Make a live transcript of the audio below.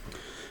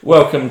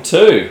Welcome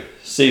to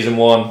Season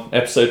 1,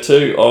 Episode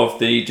 2 of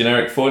the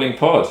Generic Foiling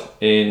Pod.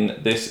 In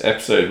this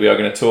episode, we are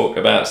going to talk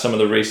about some of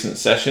the recent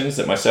sessions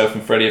that myself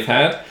and Freddie have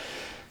had.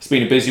 It's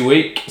been a busy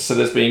week, so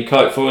there's been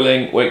kite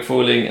foiling, wake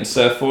foiling and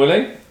surf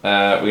foiling.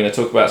 We're going to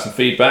talk about some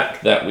feedback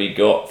that we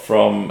got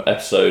from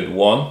Episode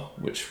 1,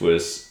 which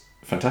was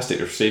fantastic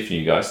to receive from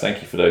you guys.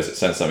 Thank you for those that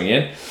sent something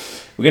in.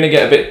 We're going to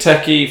get a bit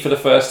techie for the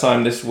first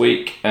time this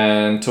week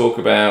and talk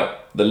about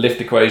the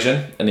lift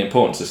equation and the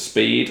importance of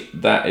speed.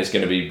 That is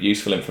going to be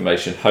useful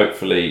information,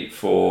 hopefully,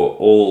 for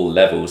all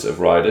levels of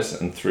riders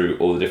and through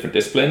all the different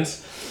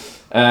disciplines.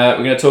 We're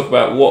going to talk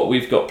about what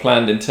we've got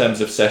planned in terms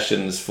of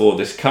sessions for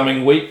this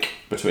coming week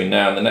between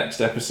now and the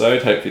next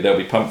episode. Hopefully there'll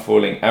be pump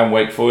foiling and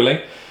wake foiling,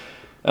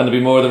 and there'll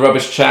be more of the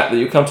rubbish chat that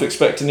you'll come to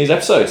expect in these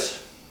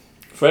episodes.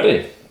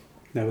 Freddie,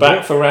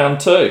 back for round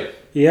 2.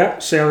 Yeah,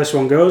 see how this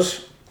one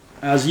goes.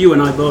 As you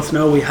and I both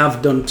know, we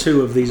have done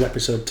 2 of these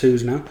episode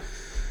 2s now.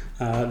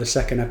 The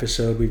second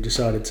episode we've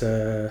decided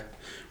to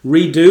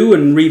redo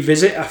and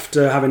revisit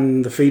after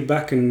having the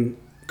feedback and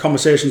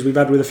conversations we've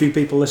had with a few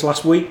people this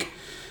last week.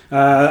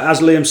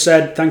 As Liam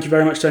said, thank you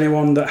very much to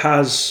anyone that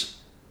has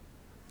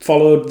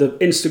followed the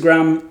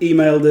Instagram,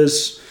 emailed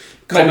us,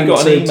 commented. Maybe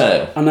got an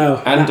email. I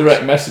know. And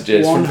direct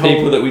messages from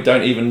people that we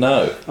don't even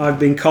know. I've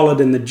been collared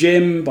in the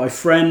gym by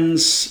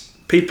friends,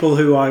 people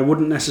who I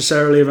wouldn't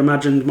necessarily have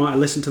imagined might have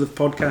listened to the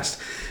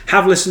podcast,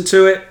 have listened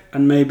to it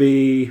and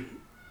maybe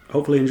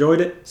hopefully enjoyed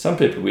it. Some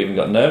people we even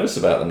got nervous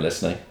about them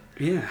listening.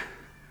 Yeah.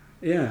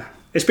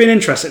 It's been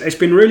interesting. It's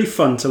been really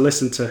fun to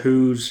listen to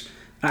who's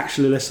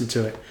actually listened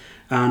to it.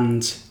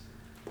 And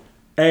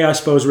I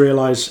suppose,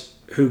 realise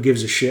who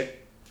gives a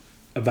shit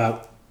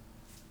about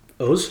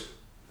us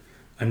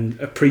and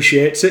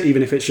appreciates it,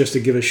 even if it's just to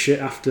give a shit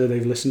after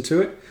they've listened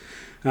to it.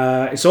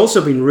 It's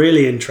also been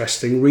really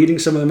interesting reading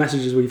some of the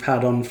messages we've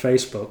had on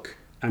Facebook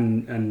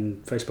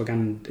and Facebook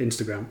and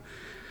Instagram.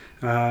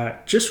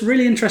 Just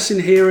really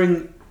interesting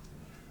hearing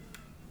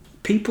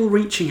people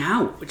reaching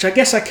out, which I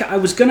guess I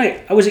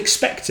was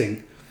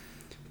expecting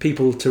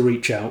people to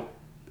reach out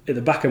at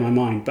the back of my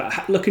mind,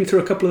 but looking through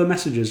a couple of the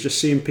messages, just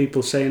seeing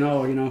people saying,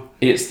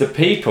 it's the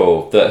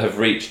people that have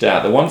reached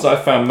out. The ones I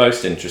found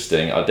most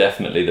interesting are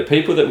definitely the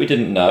people that we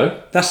didn't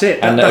know. That's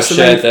it. And that have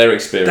shared their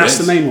experience. That's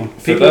the main one.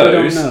 People that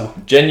we don't know.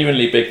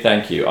 Genuinely big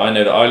thank you. I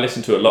know that I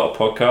listen to a lot of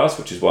podcasts,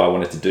 which is why I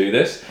wanted to do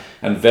this.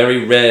 And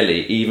very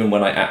rarely, even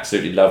when I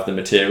absolutely love the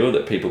material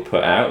that people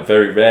put out,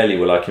 very rarely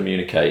will I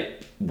communicate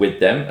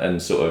with them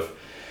and sort of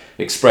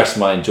express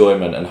my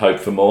enjoyment and hope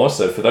for more.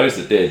 So for those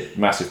that did,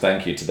 massive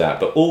thank you to that.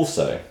 But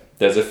also,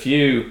 there's a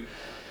few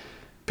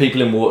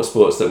people in water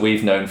sports that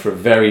we've known for a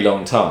very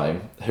long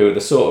time who are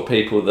the sort of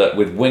people that,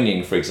 with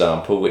winging, for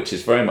example, which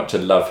is very much a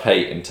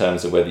love-hate in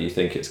terms of whether you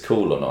think it's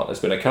cool or not. There's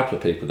been a couple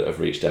of people that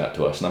have reached out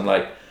to us and I'm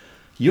like,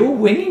 you're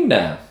winging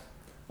now?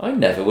 I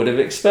never would have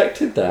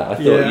expected that. I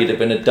thought you'd have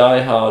been a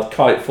die-hard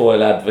kite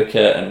foil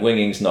advocate and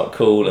winging's not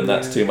cool and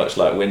that's too much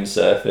like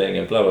windsurfing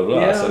and blah, blah, blah.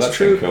 Yeah, so that's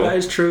true. Cool. That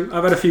is true.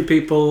 I've had a few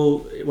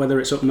people,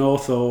 whether it's up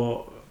north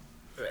or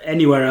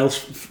anywhere else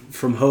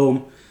from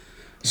home,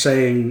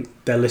 saying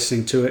they're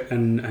listening to it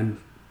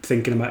and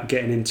thinking about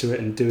getting into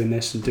it and doing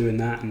this and doing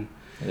that. And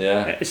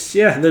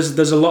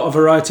there's a lot of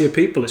variety of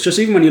people. It's just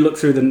even when you look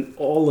through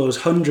all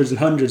those hundreds and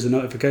hundreds of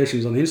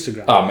notifications on the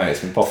Instagram. Oh, mate, it's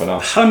been popping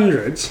up.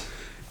 Hundreds.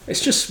 It's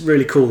just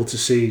really cool to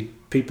see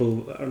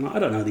people. I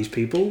don't know these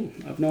people.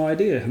 I have no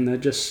idea, and they're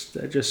just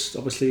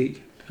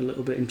obviously a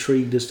little bit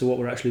intrigued as to what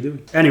we're actually doing.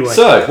 Anyway,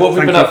 so what have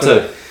we been up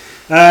to?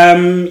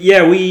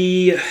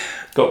 We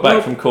got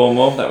back from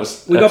Cornwall. That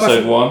was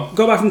episode 1.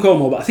 Got back from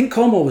Cornwall, but I think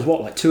Cornwall was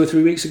like 2 or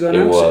 3 weeks ago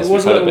now. It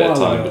was a bit of while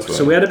time ago. between.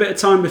 So we had a bit of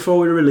time before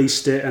we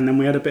released it, and then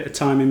we had a bit of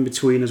time in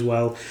between as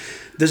well.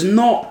 There's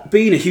not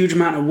been a huge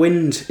amount of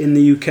wind in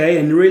the UK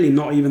and really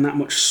not even that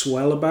much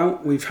swell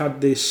about. We've had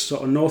this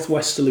sort of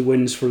northwesterly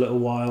winds for a little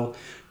while,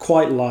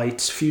 quite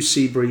light, a few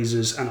sea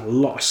breezes and a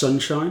lot of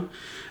sunshine.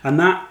 And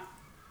that,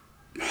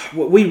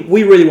 we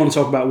really want to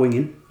talk about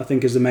winging, I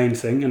think is the main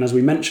thing. And as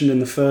we mentioned in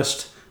the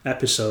first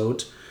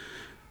episode,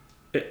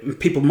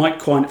 people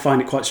might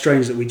find it quite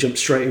strange that we jump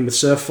straight in with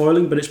surf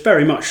foiling, but it's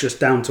very much just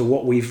down to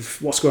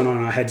what's going on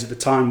in our heads at the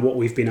time, what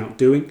we've been out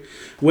doing.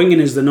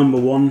 Winging is the number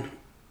one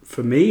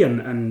for me,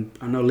 and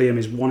I know Liam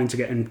is wanting to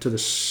get into the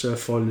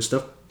surf foiling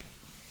stuff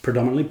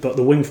predominantly, but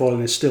the wing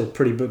foiling is still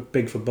pretty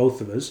big for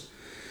both of us.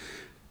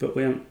 But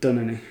we haven't done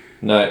any.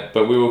 No,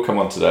 but we will come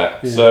on to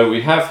that. Yeah. So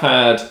you've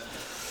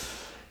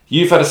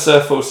had a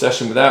surf foil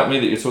session without me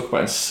that you talked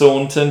about in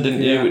Saunton,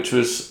 didn't you? Which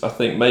was, I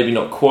think, maybe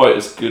not quite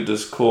as good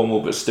as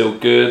Cornwall, but still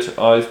good.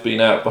 I've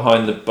been out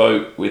behind the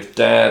boat with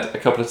Dad a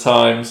couple of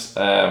times.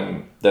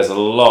 There's a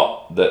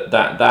lot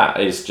that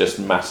is just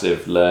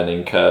massive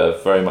learning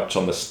curve, very much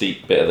on the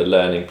steep bit of the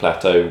learning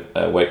plateau,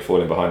 wake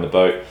foiling behind the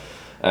boat.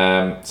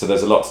 So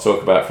there's a lot to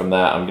talk about from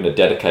that. I'm going to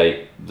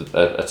dedicate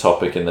a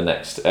topic in the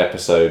next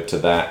episode to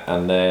that,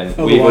 and then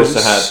we've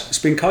also had. It's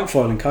been kite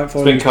foiling. It's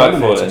been kite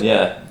foiling,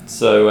 yeah.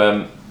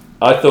 So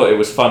I thought it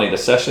was funny, the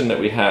session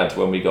that we had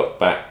when we got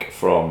back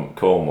from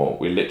Cornwall.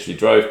 We literally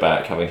drove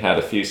back, having had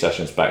a few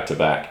sessions back to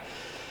back.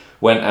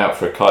 went out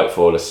for a kite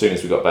fall as soon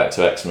as we got back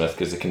to Exmouth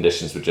because the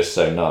conditions were just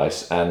so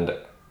nice. And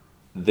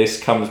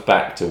this comes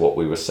back to what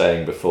we were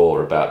saying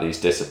before about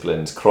these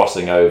disciplines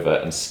crossing over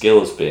and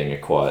skills being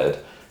acquired.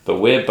 But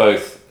we're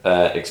both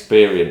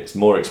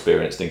more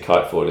experienced in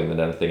kite foiling than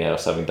anything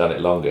else, having done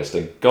it longest.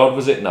 And God,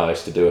 was it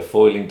nice to do a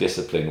foiling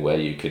discipline where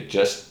you could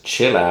just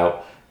chill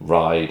out,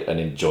 ride and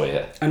enjoy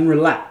it. And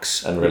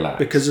relax.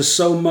 Because there's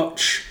so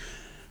much...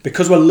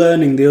 Because we're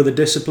learning the other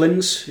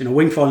disciplines,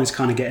 wing foiling is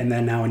kind of getting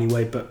there now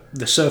anyway, but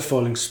the surf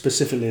foiling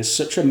specifically is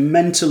such a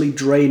mentally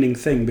draining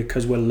thing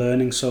because we're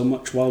learning so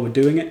much while we're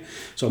doing it.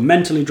 So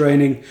mentally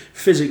draining,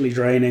 physically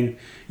draining,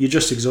 you're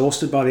just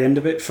exhausted by the end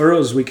of it. For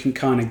us, we can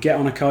kind of get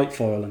on a kite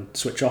foil and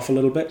switch off a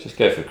little bit. Just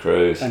go for a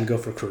cruise. And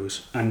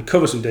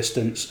cover some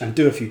distance and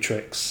do a few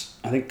tricks.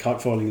 I think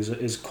kite foiling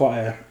is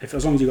quite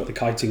as long as you've got the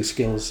kiting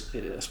skills,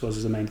 I suppose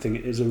is the main thing.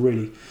 It is a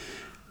really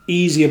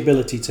easy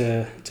ability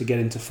to get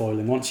into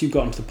foiling. Once you've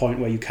gotten to the point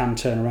where you can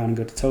turn around and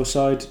go to toe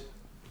side,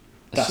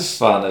 it's just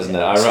fun, isn't it?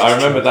 I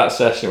remember that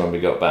session when we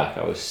got back.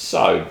 I was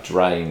so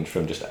drained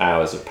from just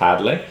hours of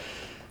paddling.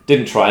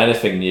 Didn't try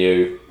anything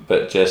new,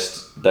 but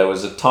just there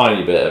was a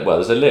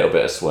there's a little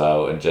bit of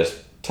swell and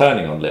just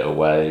turning on little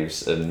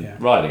waves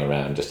and riding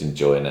around, just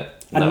enjoying it.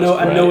 And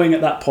knowing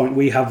at that point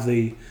we have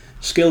the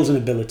skills and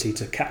ability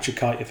to catch a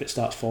kite if it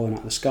starts falling out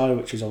of the sky,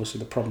 which is obviously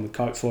the problem with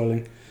kite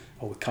foiling,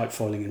 or with kite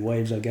foiling in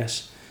waves, I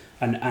guess.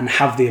 And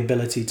have the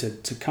ability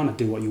to kind of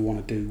do what you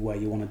want to do where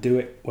you want to do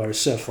it, whereas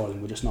surf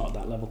foiling, we're just not at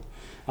that level.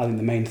 I think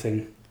the main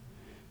thing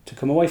to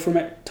come away from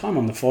it, time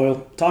on the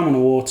foil, time on the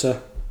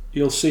water,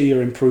 you'll see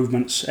your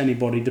improvements,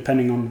 anybody,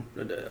 depending on,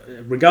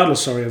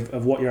 regardless,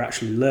 of what you're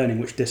actually learning,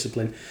 which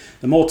discipline,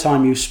 the more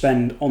time you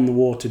spend on the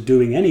water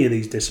doing any of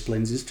these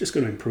disciplines is just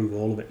going to improve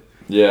all of it.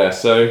 Yeah,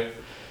 so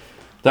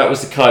that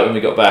was the kite when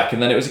we got back,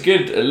 and then it was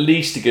at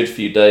least a good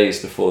few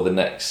days before the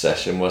next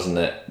session, wasn't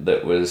it?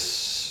 That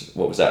was,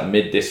 what was that,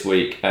 mid this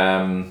week.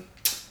 That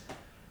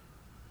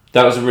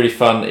was a really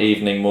fun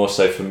evening, more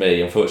so for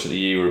me. Unfortunately,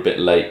 you were a bit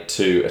late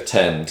to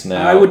attend.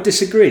 Now, I would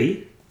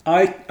disagree.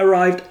 I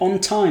arrived on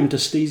time to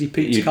Steezy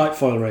Pete's kite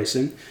foil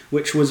racing,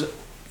 which was,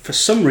 for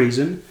some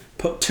reason,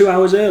 put 2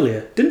 hours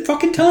earlier. Didn't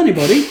fucking tell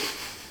anybody.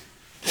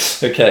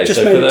 Okay,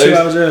 just made it 2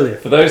 hours earlier.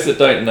 For those that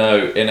don't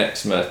know, in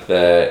Exmouth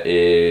there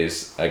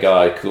is a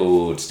guy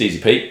called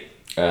Steezy Pete.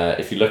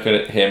 If you look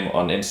at him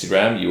on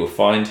Instagram, you will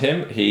find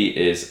him. He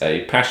is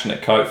a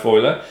passionate kite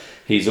foiler.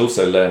 He's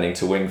also learning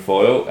to wing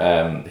foil.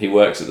 He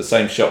works at the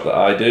same shop that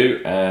I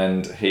do,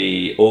 and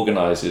he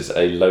organises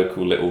a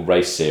local little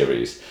race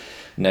series.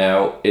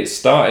 Now, it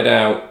started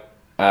out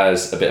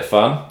as a bit of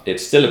fun.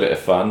 It's still a bit of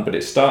fun, but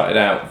it started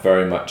out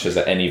very much as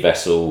any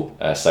vessel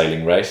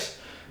sailing race.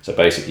 So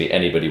basically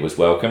anybody was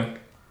welcome.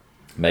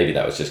 Maybe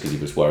that was just because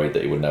he was worried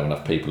that he wouldn't have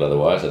enough people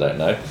otherwise, I don't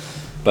know.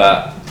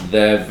 But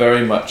there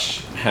very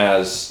much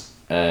has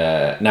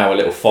now a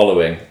little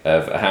following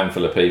of a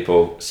handful of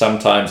people.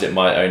 Sometimes it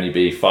might only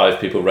be 5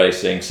 people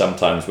racing.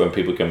 Sometimes when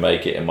people can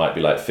make it, it might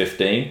be like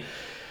 15.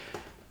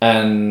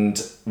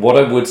 And what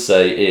I would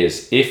say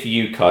is, if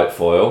you kite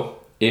foil,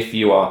 if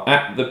you are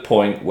at the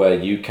point where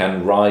you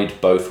can ride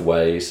both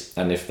ways,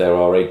 and if there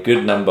are a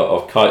good number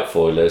of kite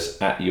foilers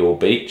at your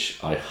beach,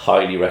 I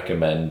highly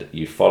recommend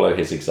you follow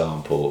his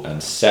example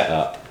and set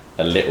up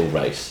a little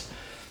race.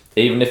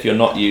 Even if you're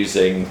not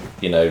using,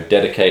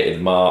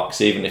 dedicated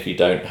marks, even if you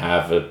don't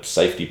have a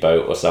safety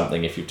boat or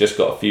something, if you've just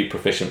got a few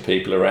proficient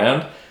people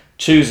around,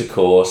 choose a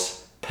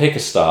course, pick a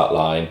start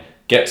line,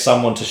 get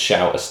someone to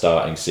shout a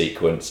starting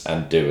sequence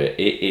and do it.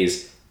 It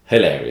is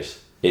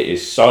hilarious. It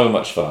is so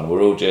much fun.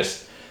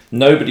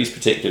 Nobody's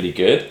particularly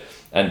good,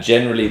 and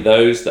generally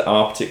those that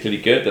are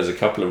particularly good, there's a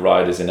couple of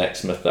riders in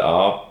Exmouth that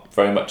are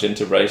very much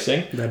into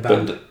racing. They're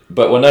banned.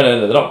 But no,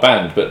 they're not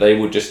banned, but they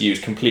will just use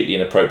completely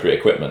inappropriate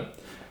equipment.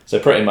 So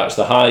pretty much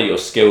the higher your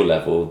skill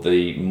level,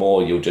 the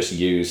more you'll just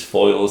use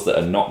foils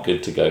that are not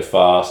good to go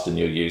fast, and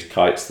you'll use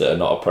kites that are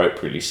not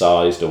appropriately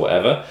sized or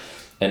whatever,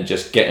 and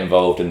just get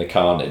involved in the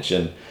carnage.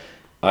 And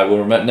I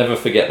will never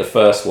forget the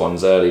first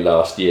ones early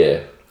last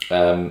year.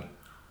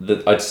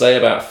 I'd say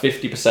about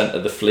 50%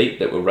 of the fleet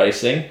that were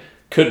racing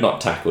could not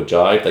tackle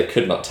jibe, they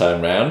could not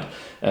turn round.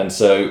 And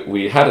so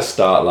we had a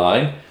start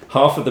line.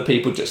 Half of the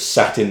people just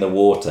sat in the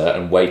water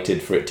and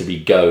waited for it to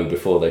be go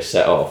before they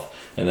set off.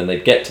 And then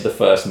they'd get to the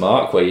first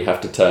mark where you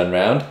have to turn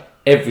round.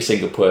 Every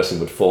single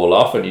person would fall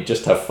off, and you'd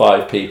just have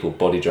 5 people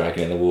body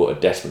dragging in the water,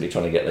 desperately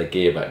trying to get their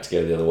gear back to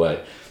go the other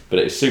way. But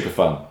it was super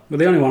fun. Well,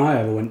 the only one I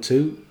ever went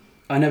to,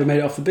 I never made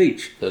it off the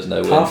beach. There was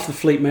no wind. Half the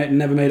fleet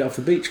never made it off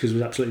the beach because there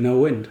was absolutely no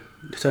wind.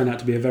 It turned out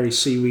to be a very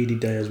seaweedy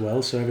day as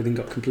well, so everything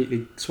got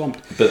completely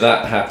swamped. But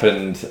that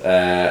happened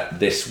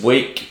this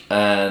week,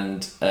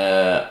 and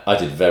I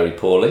did very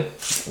poorly,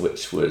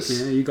 which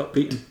was... Yeah, you got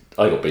beaten.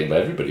 I got beaten by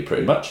everybody,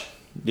 pretty much.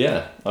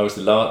 Yeah, I was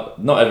the last.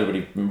 Not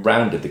everybody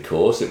rounded the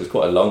course. It was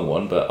quite a long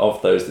one, but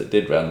of those that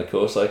did round the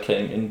course, I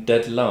came in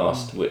dead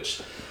last, which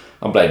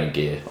I'm blaming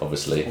gear,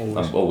 obviously.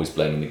 I'm always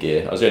blaming the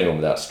gear. I was the only one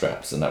without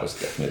straps, and that was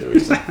definitely the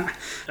reason.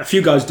 A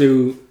few guys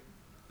do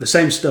the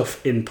same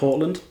stuff in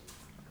Portland.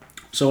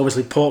 So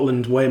obviously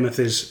Portland, Weymouth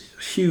is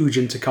huge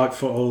into kite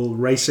foil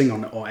racing,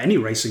 or any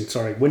racing,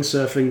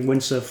 windsurfing,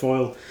 windsurf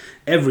foil,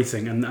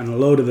 everything. And a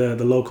load of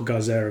the local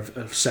guys there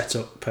have set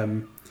up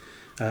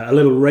a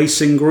little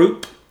racing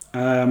group.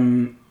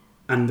 And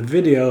the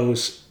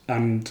videos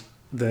and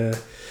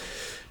the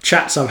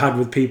chats I've had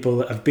with people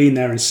that have been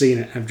there and seen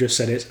it have just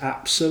said it's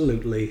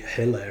absolutely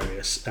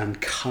hilarious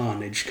and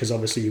carnage, because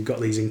obviously you've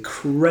got these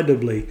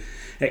incredibly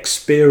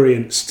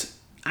experienced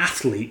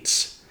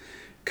athletes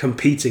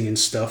competing in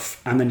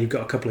stuff, and then you've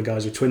got a couple of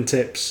guys with twin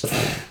tips,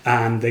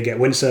 and they get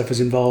windsurfers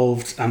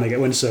involved, and they get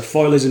windsurf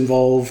foilers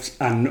involved,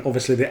 and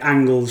obviously the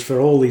angles for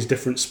all these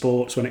different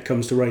sports when it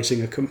comes to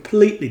racing are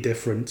completely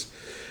different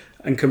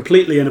and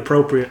completely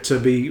inappropriate to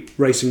be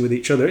racing with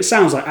each other. It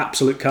sounds like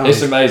absolute carnage.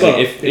 It's amazing.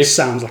 It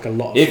sounds like a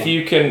lot of fun.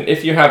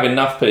 If you have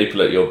enough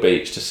people at your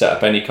beach to set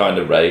up any kind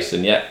of race,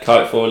 and yet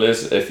kite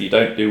foilers, if you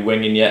don't do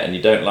winging yet and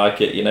you don't like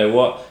it, you know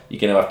what?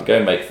 You're going to have to go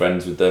and make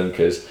friends with them,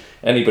 because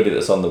anybody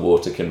that's on the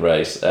water can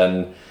race,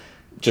 and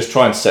just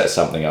try and set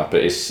something up.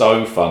 It is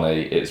so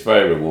funny. It's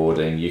very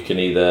rewarding. You can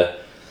either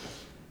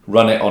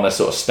run it on a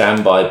sort of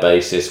standby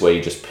basis where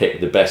you just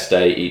pick the best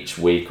day each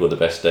week or the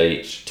best day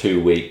each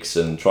 2 weeks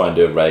and try and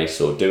do a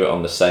race, or do it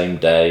on the same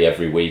day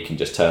every week and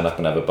just turn up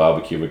and have a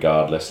barbecue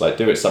regardless. Like,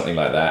 do it something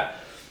like that.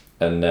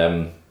 And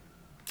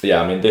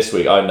this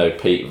week I know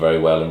Pete very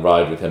well and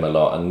ride with him a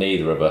lot, and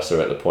neither of us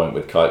are at the point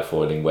with kite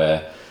foiling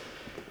where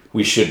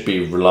we should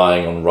be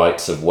relying on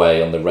rights of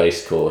way on the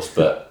race course,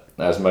 but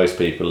as most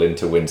people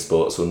into wind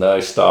sports will know,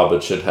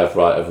 starboard should have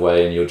right of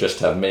way, and you'll just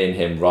have me and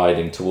him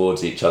riding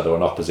towards each other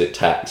on opposite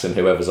tacks, and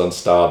whoever's on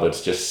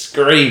starboard's just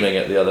screaming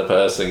at the other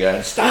person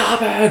going,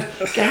 "Starboard,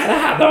 get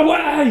out of the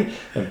way!"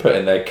 and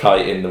putting their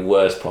kite in the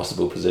worst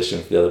possible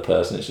position for the other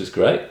person. It's just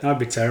great. I'd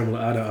be terrible.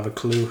 I don't have a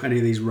clue any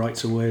of these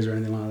rights of ways or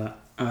anything like that.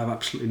 I have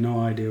absolutely no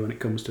idea when it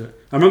comes to it.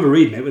 I remember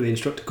reading it with the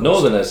instructor course.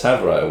 Northerners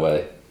have right of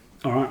way.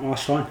 All right, well,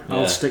 that's fine.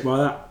 I'll stick by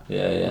that.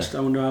 Yeah. I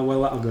wonder how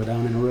well that'll go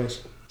down in a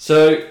race.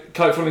 So,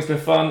 kite foiling's been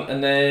fun,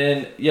 and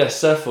then,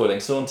 surf foiling,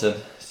 Saunton.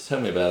 Tell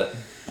me about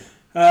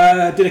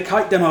it. Did a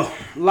kite demo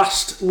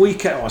last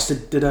weekend. I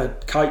did a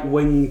kite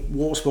wing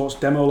water sports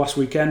demo last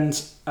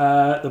weekend.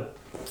 The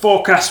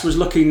forecast was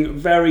looking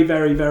very,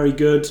 very, very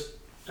good.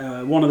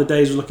 One of the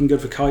days was looking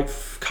good for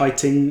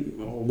kiting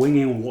or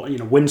winging,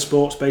 or wind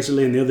sports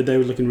basically, and the other day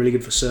was looking really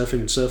good for surfing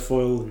and surf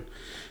foil. And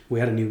we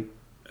had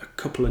a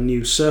couple of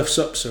new surf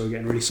sups, so we're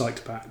getting really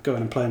psyched about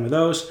going and playing with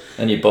those.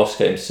 And your boss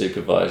came to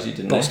supervise you,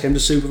 didn't he? Boss came to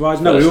supervise.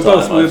 No, we were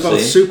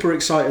both super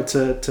excited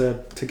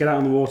to get out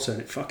on the water, and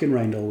it fucking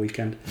rained all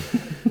weekend,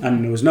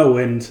 and there was no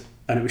wind,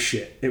 and it was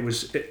shit. It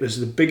was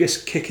the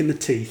biggest kick in the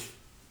teeth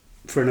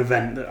for an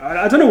event.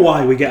 I don't know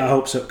why we get our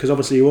hopes up, because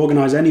obviously you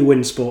organise any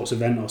wind sports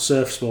event or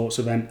surf sports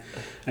event,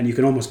 and you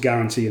can almost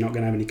guarantee you're not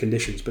going to have any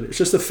conditions. But it's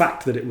just the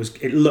fact that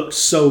it looked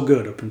so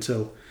good up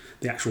until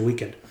the actual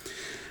weekend.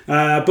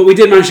 But we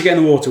did manage to get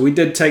in the water. We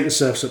did take the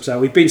surf sups out.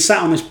 We've been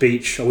sat on this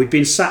beach, or we've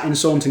been sat in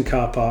Saunton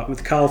car park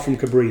with Carl from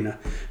Cabrina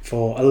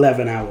for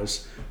 11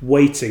 hours,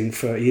 waiting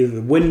for either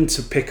the wind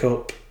to pick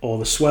up, or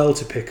the swell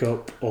to pick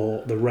up,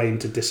 or the rain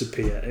to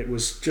disappear. It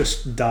was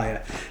just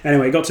dire.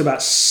 Anyway, it got to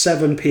about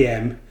 7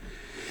 p.m.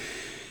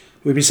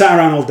 We've been sat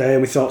around all day,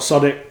 and we thought,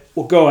 sod it,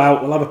 we'll go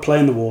out, we'll have a play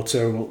in the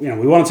water. We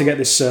wanted to get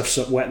this surf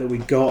sup wet that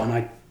we'd got, and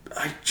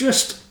I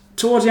just...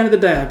 Towards the end of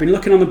the day, I've been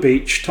looking on the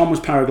beach. Tom was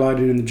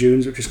paragliding in the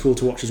dunes, which was cool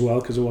to watch as well,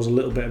 because there was a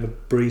little bit of a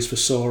breeze for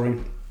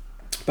soaring.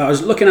 But I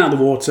was looking out the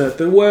water.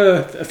 There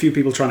were a few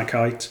people trying to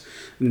kite,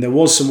 and there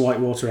was some white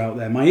water out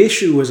there. My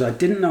issue was I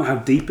didn't know how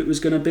deep it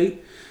was going to be.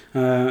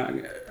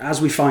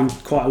 As we find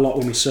quite a lot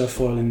when we surf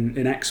foil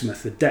in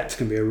Exmouth, the depth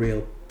can be a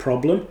real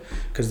problem,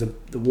 because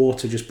the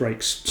water just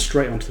breaks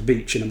straight onto the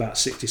beach in about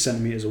 60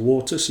 centimetres of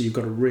water, so you've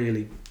got to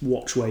really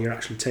watch where you're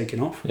actually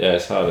taking off. Yeah,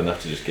 it's hard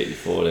enough to just get you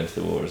forward into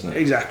the water, isn't it?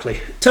 Exactly.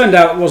 Turned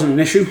out it wasn't an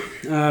issue.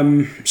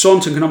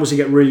 Saunton can obviously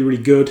get really,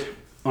 really good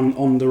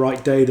on the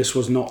right day. This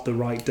was not the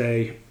right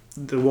day.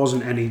 There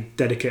wasn't any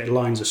dedicated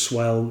lines of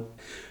swell.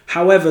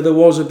 However, there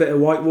was a bit of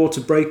white water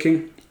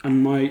breaking,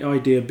 and my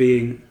idea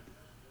being,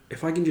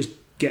 if I can just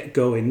get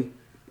going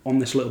on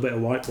this little bit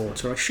of white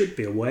water, I should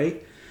be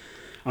away.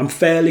 I'm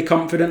fairly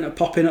confident at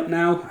popping up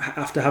now,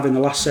 after having the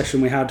last session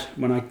we had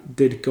when I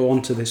did go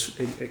on to this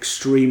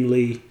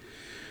extremely,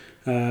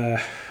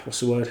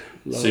 what's the word?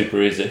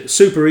 Super easy.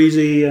 Super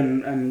easy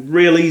and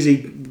real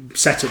easy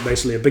setup,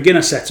 basically. A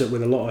beginner setup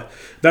with a lot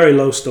of very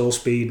low stall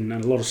speed and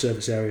a lot of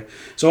surface area.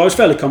 So I was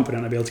fairly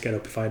confident I'd be able to get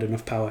up if I had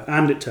enough power,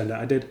 and it turned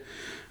out I did.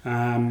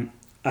 I'd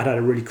had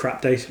a really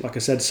crap day, like I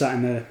said, sat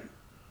in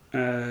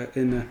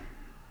the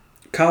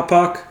car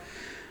park.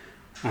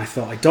 I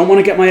thought, I don't want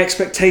to get my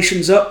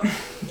expectations up.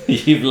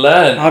 You've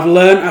learned. I've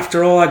learned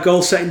after all our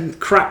goal-setting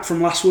crap from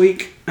last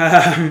week.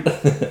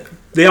 The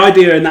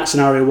idea in that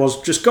scenario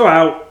was just go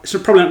out. It's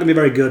probably not going to be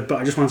very good, but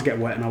I just wanted to get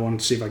wet, and I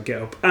wanted to see if I could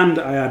get up. And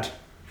I had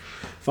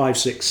 5,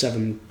 6,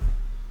 7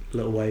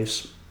 little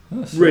waves.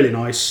 That's really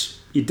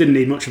nice. You didn't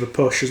need much of a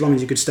push. As long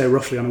as you could stay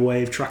roughly on a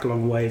wave, track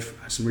along a wave.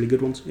 I had some really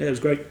good ones. Yeah, it was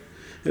great.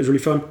 It was really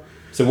fun.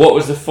 So what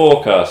was the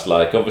forecast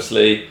like?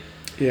 Obviously...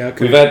 Yeah,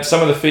 okay. We've had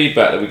some of the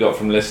feedback that we got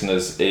from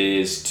listeners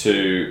is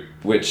to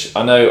which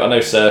I know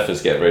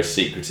surfers get very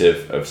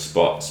secretive of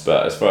spots,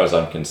 but as far as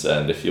I'm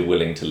concerned, if you're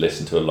willing to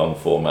listen to a long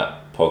format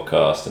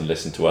podcast and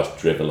listen to us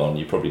drivel on,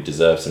 you probably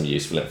deserve some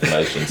useful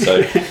information.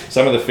 So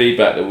some of the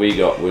feedback that we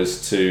got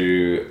was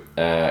to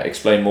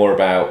explain more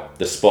about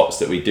the spots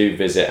that we do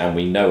visit and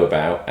we know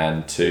about,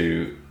 and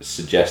to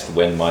suggest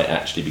when might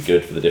actually be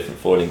good for the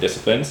different foiling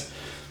disciplines.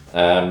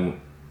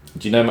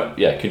 Do you know?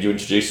 Yeah, could you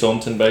introduce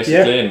Saunton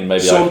basically, and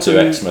maybe I could do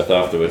Exmouth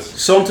afterwards.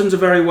 Saunton's a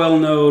very well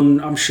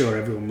known. I'm sure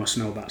everyone must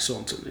know about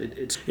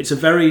Saunton. It's a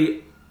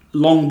very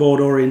longboard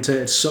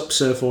orientated, sup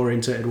surf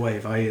orientated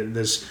wave.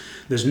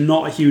 There's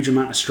not a huge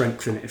amount of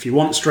strength in it. If you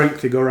want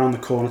strength, you go around the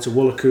corner to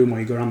Woolacombe or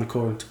you go around the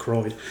corner to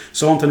Croyd.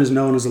 Saunton is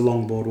known as a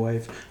longboard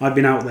wave. I've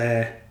been out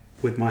there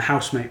with my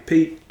housemate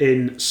Pete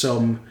in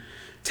some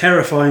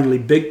terrifyingly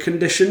big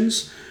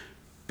conditions,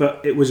 but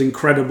it was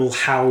incredible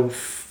how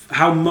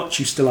much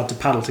you still had to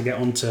paddle to get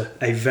onto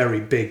a very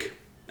big,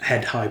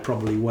 head high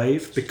probably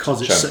wave,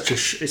 because it's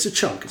a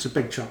chunk, it's a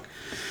big chunk.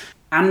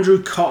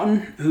 Andrew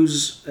Cotton,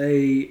 who's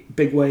a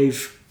big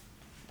wave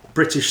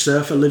British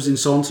surfer, lives in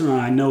Saunton, and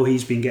I know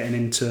he's been getting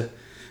into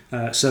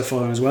surf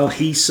foiling as well.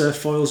 He surf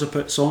foils up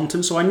at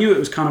Saunton, so I knew it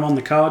was kind of on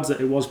the cards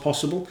that it was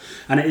possible,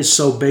 and it is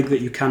so big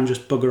that you can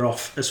just bugger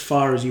off as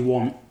far as you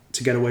want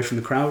to get away from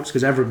the crowds,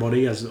 because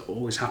everybody, as it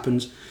always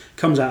happens,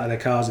 comes out of their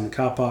cars in the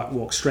car park,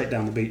 walks straight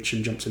down the beach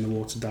and jumps in the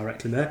water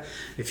directly there.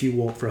 If you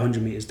walk for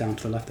 100 metres down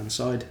to the left hand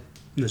side,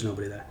 there's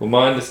nobody there. Well,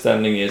 my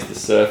understanding is the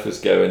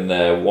surfers go in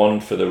there, one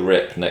for the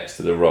rip next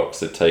to the rocks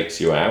that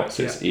takes you out,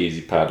 so it's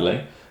easy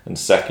paddling, and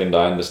second,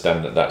 I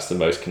understand that that's the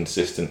most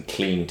consistent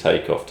clean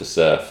takeoff to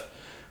surf,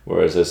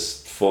 whereas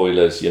as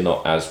foilers you're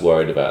not as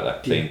worried about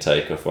that clean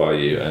takeoff, are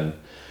you? And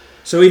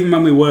so even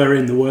when we were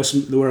in, there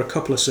were a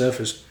couple of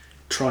surfers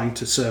trying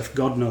to surf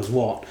God knows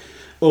what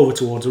over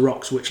towards the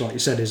rocks, which, like you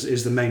said,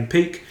 is the main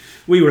peak.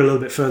 We were a little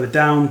bit further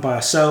down by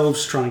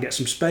ourselves, trying to get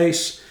some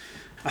space.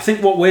 I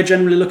think what we're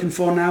generally looking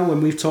for now,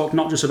 when we've talked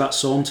not just about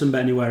Saunton but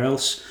anywhere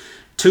else,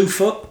 2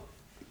 foot,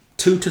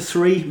 2 to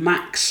 3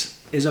 max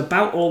is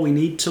about all we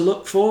need to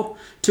look for.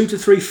 2 to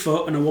 3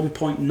 foot and a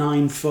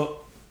 1.9 foot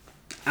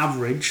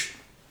average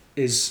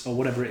is, or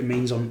whatever it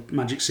means on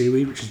Magic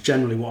Seaweed, which is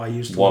generally what I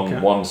use to look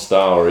at. 1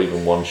 star or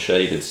even 1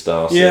 shaded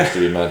star seems to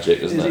be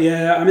magic, doesn't it?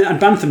 Yeah, I mean, and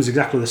Bantham's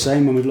exactly the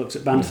same when we've looked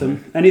at Bantham.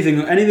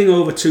 Mm-hmm. Anything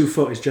over 2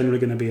 foot is generally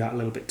going to be a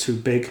little bit too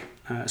big,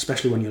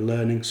 especially when you're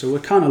learning. So we're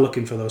kind of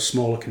looking for those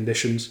smaller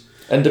conditions.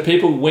 And do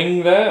people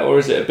wing there, or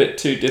is it a bit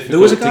too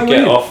difficult to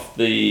get off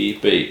the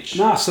beach?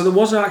 Nah, so there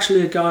was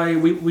actually a guy.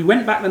 We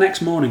went back the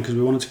next morning because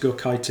we wanted to go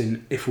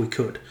kiting if we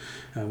could.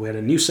 We had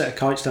a new set of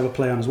kites to have a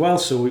play on as well,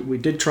 so we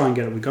did try and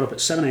get it. We got up at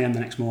 7 a.m.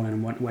 the next morning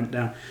and went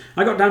down.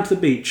 I got down to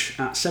the beach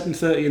at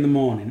 7:30 in the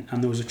morning,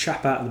 and there was a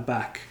chap out of the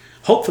back.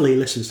 Hopefully he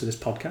listens to this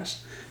podcast.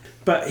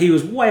 But he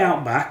was way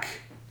out back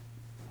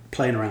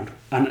playing around.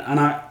 And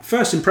our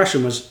first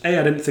impression was, A,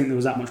 I didn't think there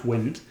was that much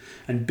wind,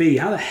 and B,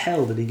 how the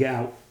hell did he get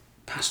out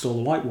past all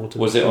the whitewater?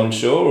 Was it on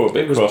shore or a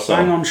bit cross on? It was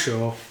bang on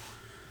shore,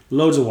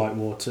 loads of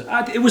whitewater.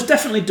 It was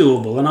definitely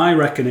doable, and I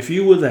reckon if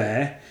you were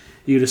there,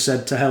 you'd have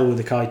said, to hell with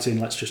the kiting,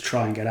 let's just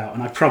try and get out.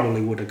 And I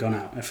probably would have gone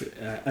out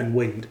and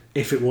winged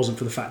if it wasn't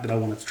for the fact that I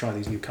wanted to try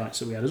these new kites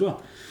that we had as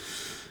well.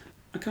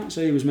 I can't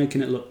say he was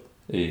making it look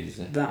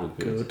easy, that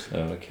good. Oh,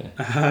 okay.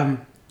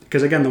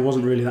 Because again, there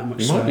wasn't really that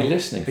much. He might be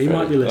listening. He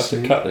might be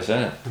listening. I'll have to cut this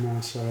out. I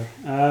know,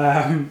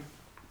 sorry.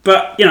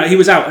 But, he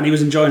was out and he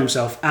was enjoying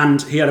himself,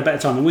 and he had a better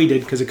time than we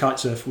did because the kite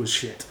surf was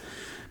shit.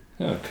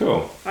 Oh,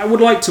 cool. I would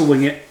like to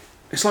wing it.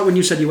 It's like when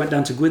you said you went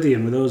down to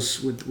Gwithian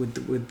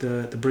with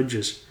the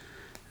bridges.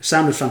 It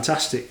sounded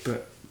fantastic,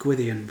 but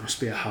Gwithian must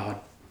be a hard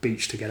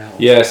beach to get out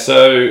of. Yeah,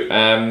 so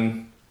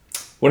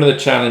one of the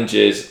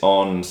challenges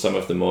on some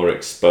of the more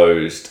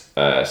exposed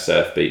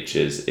surf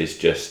beaches is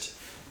just,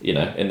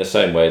 in the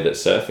same way that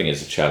surfing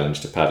is a challenge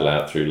to paddle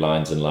out through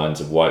lines and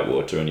lines of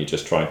whitewater, and you're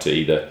just trying to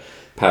either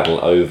paddle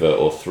over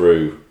or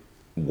through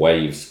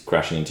waves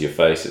crashing into your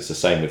face. It's the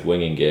same with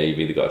winging gear. You've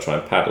either got to try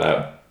and paddle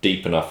out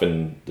deep enough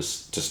to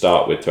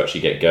start with to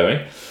actually get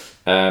going.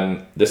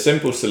 The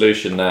simple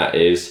solution that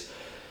is,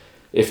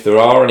 if there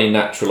are any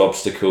natural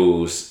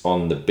obstacles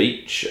on the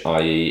beach,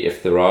 i.e.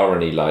 if there are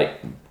any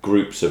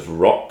groups of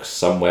rocks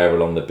somewhere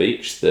along the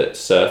beach that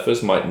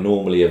surfers might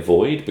normally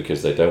avoid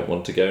because they don't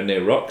want to go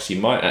near rocks, you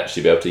might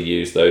actually be able to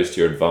use those to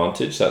your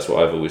advantage. That's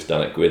what I've always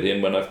done at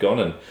Gwithian when I've gone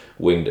and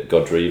winged at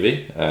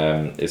Godrevy.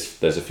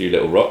 There's a few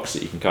little rocks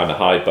that you can kind of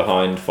hide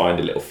behind, find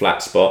a little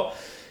flat spot,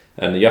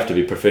 and you have to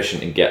be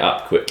proficient and get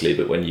up quickly,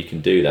 but when you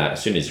can do that,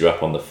 as soon as you're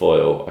up on the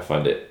foil, I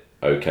find it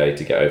okay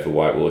to get over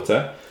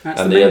whitewater.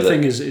 That's the main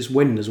thing is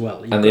wind as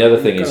well. The other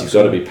thing is you've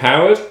got to be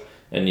powered,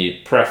 and you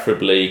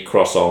preferably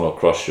cross on or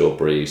cross shore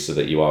breeze so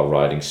that you are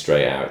riding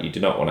straight out. You do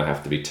not want to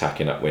have to be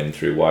tacking up wind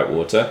through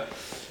whitewater.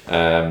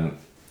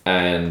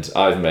 And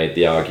I've made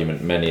the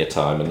argument many a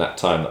time, and that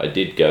time that I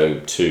did go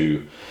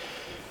to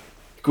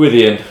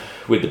Gwithian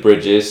with the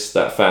Bridges,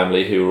 that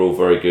family who were all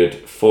very good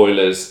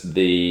foilers,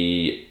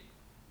 the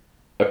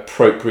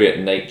appropriate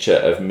nature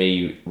of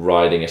me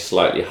riding a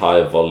slightly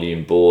higher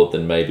volume board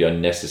than maybe I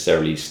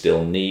necessarily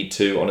still need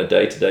to on a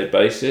day-to-day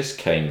basis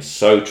came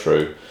so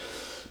true,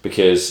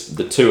 because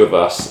the two of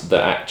us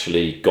that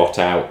actually got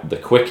out the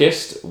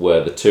quickest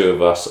were the two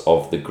of us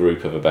of the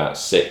group of about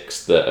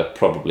 6 that are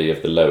probably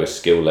of the lowest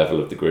skill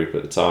level of the group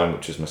at the time,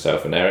 which was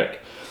myself and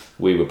Eric.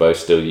 We were both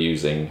still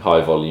using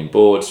high volume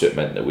boards, so it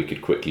meant that we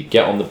could quickly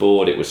get on the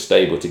board. It was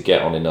stable to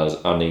get on in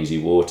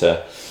uneasy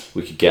water.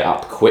 We could get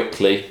up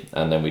quickly,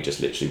 and then we just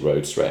literally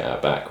rode straight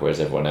out back, whereas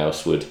everyone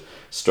else would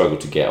struggle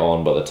to get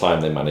on. By the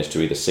time they managed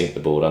to either sink the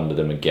board under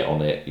them and get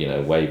on it,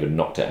 Wave had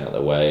knocked it out of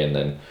the way, and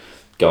then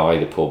Guy,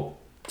 the poor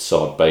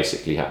sod,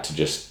 basically had to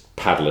just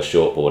paddle a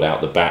shortboard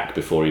out the back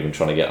before even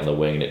trying to get on the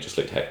wing, and it just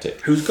looked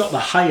hectic. Who's got the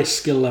highest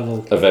skill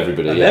level of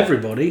everybody?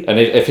 Everybody. And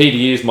if he'd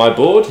used my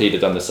board, he'd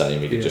have done the same.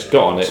 He'd have just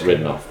got on it,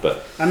 ridden off.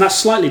 And that's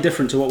slightly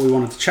different to what we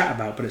wanted to chat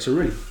about, but it's a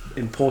really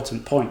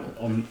important point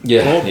on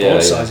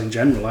board size in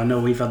general. I know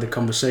we've had the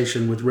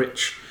conversation with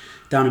Rich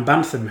down in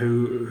Bantham,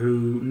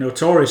 who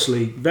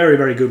notoriously very,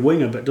 very good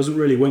winger, but doesn't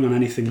really wing on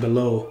anything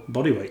below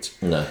body weight.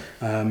 No.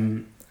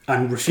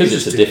 And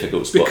refuses because it's a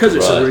difficult spot because to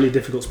it's ride. a really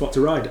difficult spot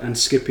to ride. And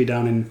Skippy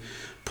down in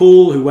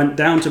Poole, who went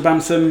down to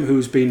Bantham,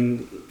 who's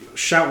been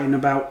shouting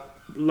about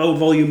low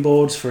volume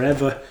boards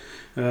forever,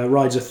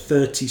 rides a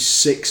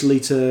 36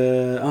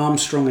 litre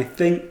Armstrong, I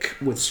think,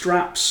 with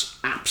straps.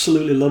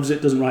 Absolutely loves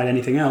it. Doesn't ride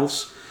anything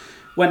else.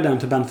 Went down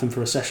to Bantham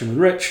for a session with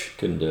Rich.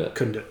 Couldn't do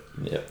it.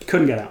 Yep.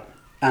 Couldn't get out.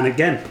 And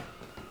again,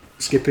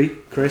 Skippy,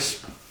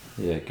 Chris.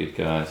 Yeah, good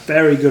guys.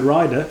 Very good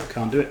rider.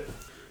 Can't do it.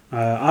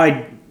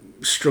 I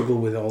struggle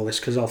with all this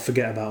because I'll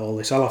forget about all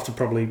this. I'll have to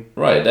probably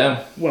write it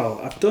down.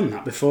 Well, I've done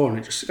that before, and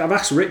I've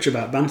asked Rich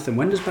about Bantham.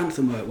 When does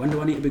Bantham work? When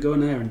do I need to be going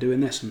there and doing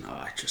this? And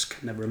I just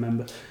can never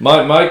remember.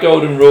 My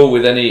golden rule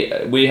with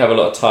we have a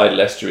lot of tidal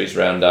estuaries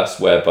around us,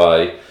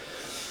 whereby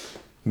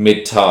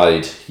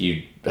mid-tide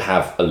you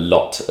have a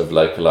lot of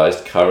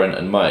localised current,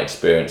 and my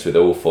experience with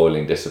all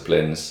foiling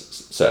disciplines,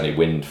 certainly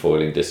wind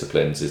foiling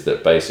disciplines, is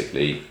that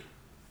basically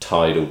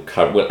tidal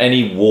current,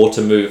 any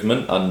water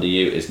movement under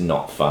you is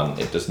not fun.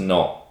 It doesn't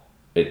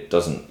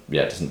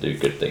do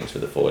good things for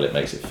the foil. It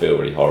makes it feel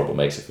really horrible,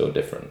 makes it feel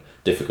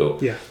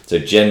difficult. Yeah. So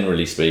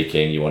generally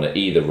speaking, you want to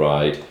either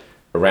ride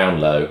around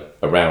low,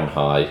 around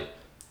high.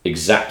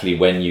 Exactly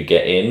when you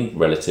get in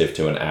relative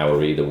to an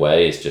hour either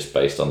way is just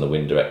based on the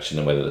wind direction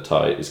and whether the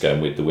tide is going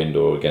with the wind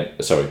or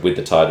with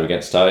the tide or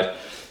against tide.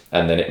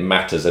 And then it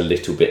matters a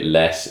little bit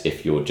less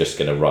if you're just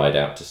going to ride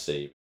out to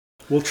sea.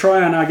 We'll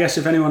try, and I guess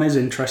if anyone is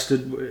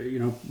interested,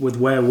 with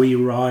where we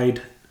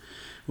ride,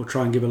 we'll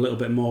try and give a little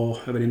bit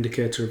more of an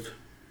indicator of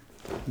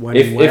when.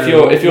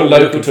 If you're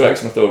local to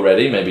Exmouth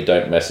already, maybe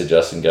don't message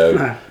us and go,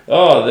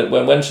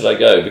 when should I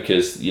go?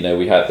 Because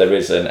there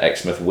is an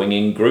Exmouth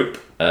winging group,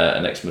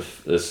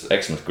 there's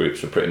Exmouth groups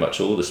for pretty much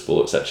all the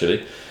sports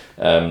actually.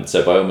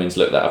 So by all means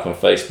look that up on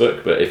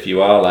Facebook. But if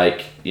you are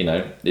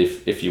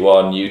if you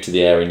are new to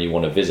the area and you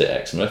want to visit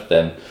Exmouth,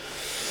 then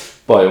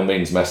by all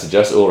means message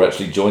us or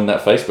actually join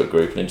that Facebook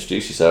group and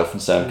introduce yourself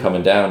and say I'm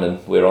coming down,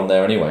 and we're on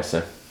there anyway.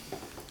 So.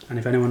 And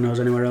if anyone knows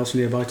anywhere else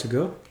nearby to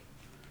go,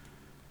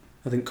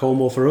 I think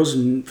Cornwall for us,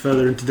 and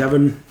further into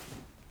Devon,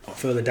 or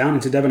further down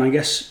into Devon, I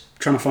guess,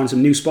 trying to find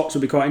some new spots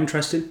would be quite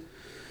interesting.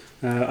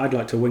 I'd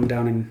like to wing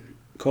down in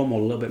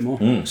Cornwall a little bit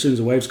more as soon as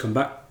the waves come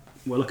back.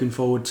 We're looking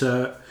forward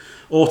to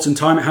autumn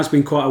time. It has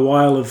been quite a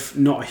while of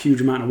not a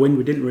huge amount of wind.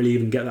 We didn't really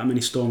even get that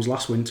many storms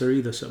last winter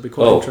either, so it'll be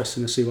quite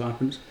interesting to see what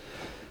happens.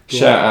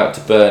 Shout out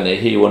to Bernie.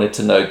 He wanted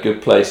to know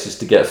good places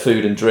to get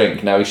food and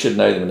drink. Now, he should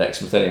know them in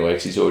Exmouth anyway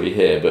because he's already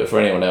here. But for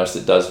anyone else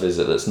that does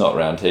visit that's not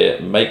around here,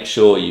 make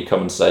sure you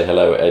come and say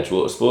hello at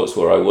Edgewater Sports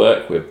where I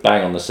work. We're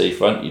bang on the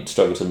seafront. You'd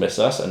struggle to miss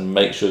us. And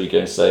make sure you go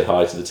and say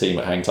hi to the team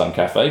at Hangtime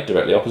Cafe,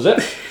 directly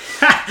opposite.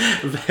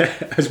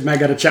 Has Meg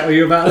had a chat with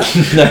you about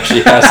that? No, she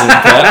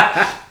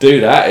hasn't.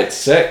 Do that. It's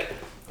sick.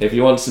 If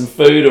you want some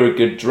food or a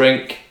good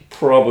drink,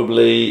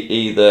 probably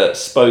either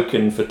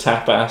Spoken for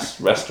Tapas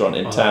restaurant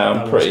in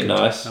town, pretty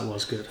nice. That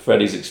was good.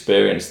 Freddie's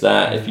experienced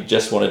that. If you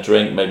just want to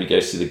drink, maybe go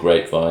see the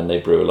Grapevine. They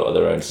brew a lot of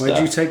their own stuff. Where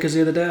did you take us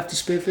the other day after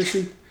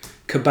spearfishing?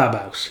 Kebab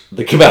House.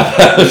 The Kebab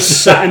House.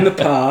 Sat in the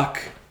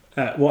park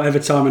at whatever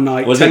time of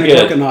night, 10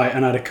 o'clock at night,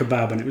 and had a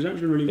kebab, and it was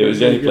actually really good. It was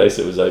the only place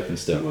that was open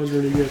still. It was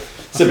really good.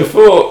 So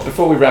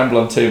before we ramble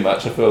on too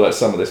much, I feel like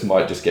some of this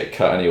might just get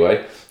cut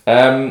anyway.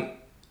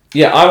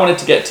 I wanted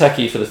to get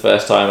techie for the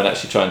first time and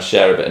actually try and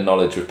share a bit of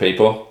knowledge with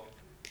people.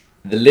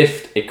 The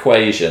lift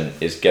equation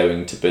is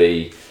going to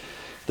be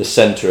the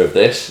centre of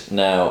this.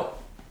 Now,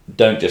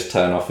 don't just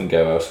turn off and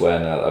go elsewhere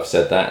now that I've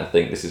said that and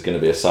think this is going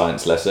to be a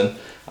science lesson.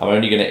 I'm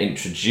only going to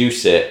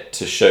introduce it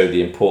to show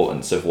the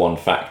importance of one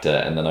factor,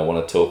 and then I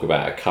want to talk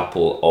about a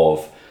couple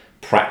of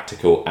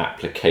practical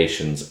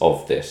applications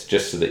of this,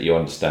 just so that you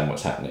understand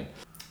what's happening.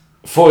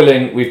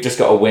 Foiling, we've just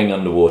got a wing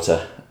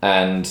underwater,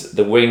 and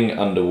the wing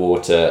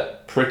underwater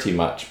pretty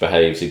much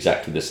behaves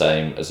exactly the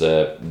same as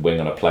a wing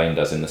on a plane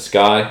does in the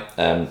sky.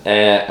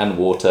 Air and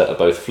water are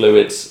both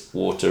fluids.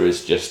 Water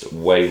is just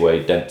way,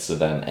 way denser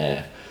than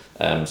air.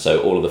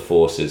 So all of the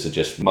forces are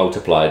just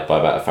multiplied by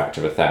about a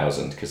factor of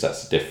 1,000 because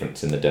that's the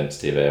difference in the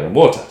density of air and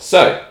water.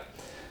 So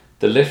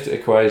the lift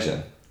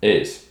equation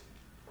is,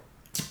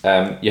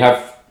 you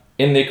have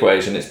in the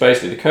equation, it's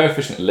basically the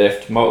coefficient of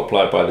lift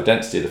multiplied by the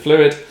density of the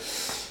fluid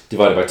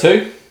divided by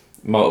 2,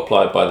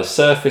 multiplied by the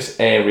surface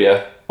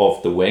area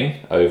of the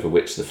wing over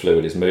which the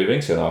fluid is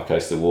moving, so in our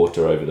case the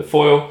water over the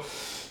foil,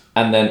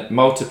 and then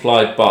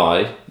multiplied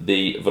by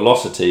the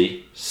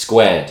velocity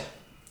squared.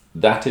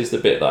 That is the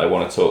bit that I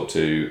want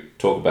to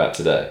talk about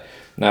today.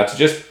 Now, to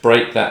just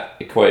break that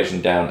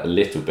equation down a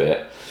little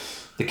bit,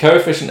 the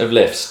coefficient of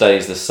lift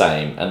stays the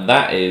same, and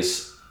that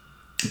is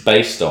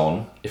based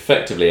on,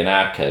 effectively in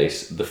our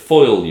case, the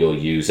foil you're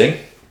using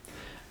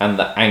and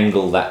the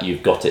angle that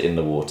you've got it in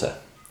the water.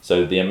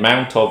 So the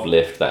amount of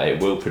lift that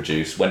it will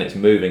produce when it's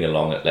moving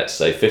along at, let's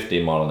say,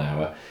 15 mile an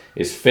hour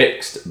is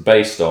fixed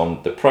based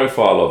on the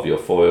profile of your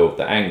foil,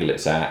 the angle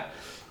it's at,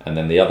 and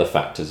then the other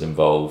factors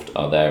involved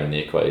are there in the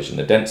equation.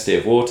 The density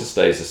of water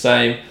stays the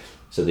same,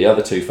 so the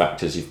other two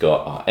factors you've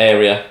got are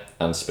area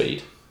and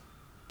speed,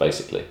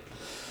 basically.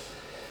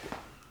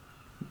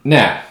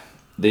 Now,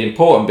 the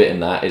important bit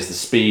in that is the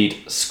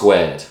speed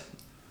squared,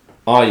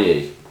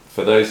 i.e.,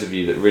 for those of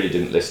you that really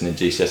didn't listen in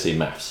GCSE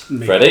maths.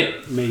 Freddie?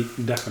 Me,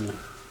 definitely.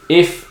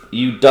 If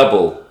you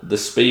double the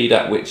speed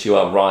at which you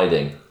are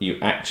riding, you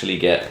actually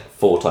get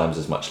 4 times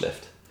as much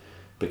lift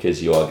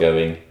because you are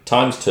going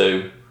times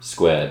 2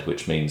 squared,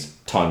 which means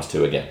times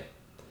 2 again.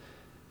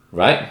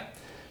 Right?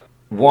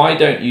 Why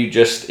don't you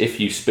just, if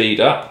you speed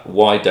up,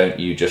 why don't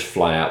you just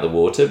fly out the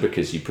water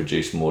because you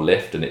produce more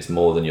lift and it's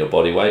more than your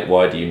body weight?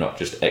 Why do you not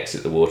just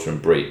exit the water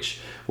and breach?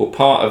 Well,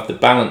 part of the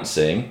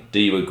balancing, do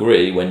you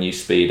agree, when you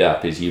speed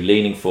up is you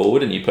leaning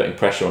forward and you putting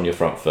pressure on your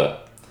front foot.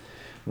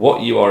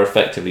 What you are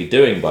effectively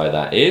doing by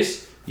that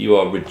is you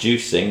are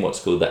reducing what's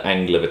called the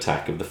angle of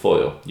attack of the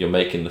foil. You're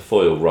making the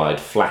foil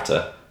ride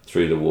flatter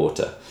through the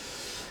water.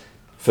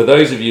 For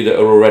those of you that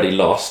are already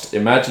lost,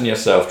 imagine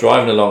yourself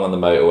driving along on the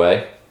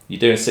motorway. You're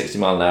doing 60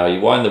 mile an hour,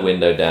 you wind the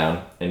window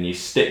down and you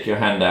stick your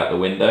hand out the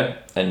window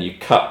and you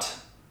cut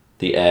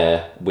the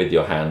air with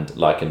your hand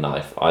like a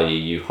knife, i.e.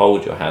 you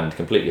hold your hand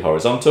completely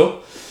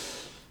horizontal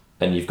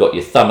and you've got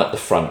your thumb at the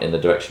front in the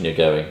direction you're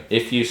going.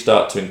 If you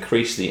start to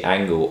increase the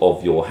angle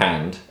of your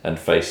hand and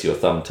face your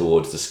thumb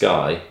towards the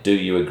sky, do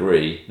you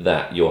agree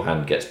that your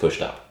hand gets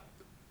pushed up?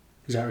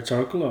 Is that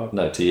rhetorical or?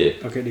 No, to you.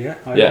 Okay,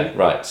 yeah. Yeah,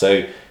 right.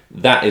 So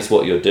that is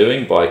what you're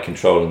doing by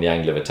controlling the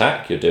angle of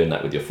attack. You're doing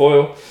that with your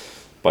foil.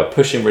 By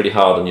pushing really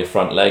hard on your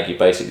front leg, you're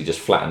basically just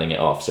flattening it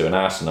off. So in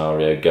our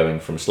scenario, going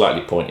from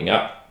slightly pointing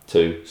up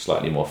to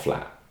slightly more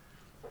flat.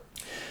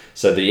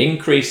 So the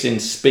increase in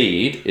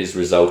speed is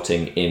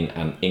resulting in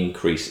an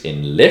increase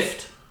in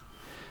lift,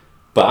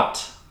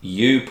 but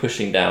you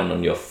pushing down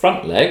on your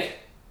front leg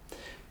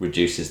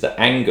reduces the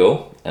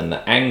angle, and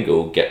the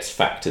angle gets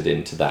factored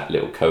into that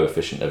little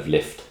coefficient of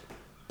lift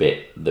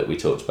bit that we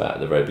talked about at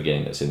the very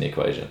beginning that's in the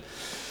equation.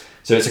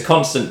 So it's a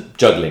constant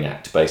juggling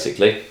act,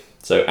 basically.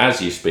 So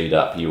as you speed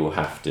up, you will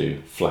have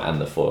to flatten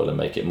the foil and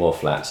make it more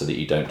flat so that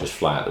you don't just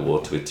fly out the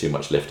water with too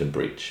much lift and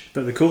breach.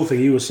 But the cool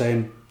thing you were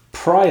saying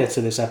prior to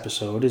this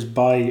episode is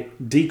by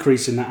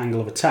decreasing that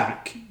angle of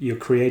attack, you're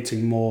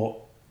creating more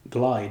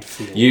glide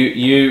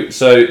feel.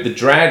 So the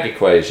drag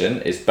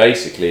equation is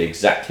basically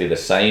exactly the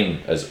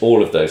same as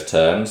all of those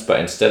terms, but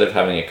instead of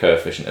having a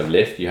coefficient of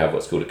lift, you have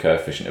what's called a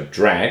coefficient of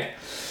drag.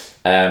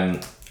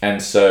 And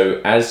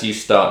so as you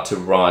start to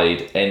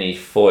ride any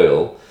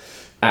foil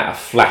at a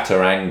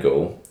flatter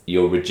angle,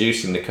 you're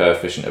reducing the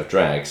coefficient of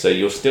drag. So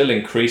you'll still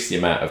increase the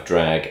amount of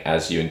drag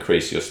as you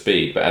increase your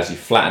speed, but as you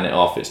flatten it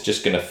off, it's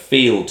just going to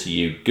feel to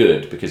you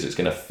good because it's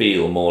going to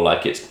feel more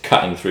like it's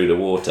cutting through the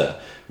water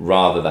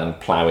rather than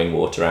ploughing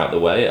water out the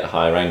way at a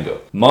higher angle.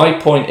 My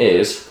point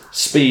is,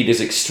 speed is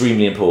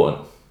extremely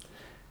important.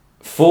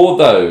 For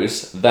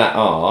those that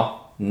are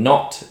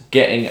not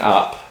getting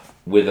up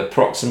with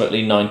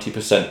approximately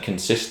 90%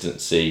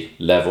 consistency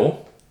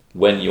level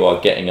when you are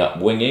getting up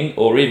winging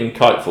or even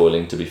kite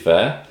foiling, to be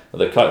fair,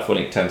 although kite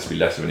foiling tends to be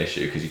less of an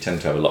issue because you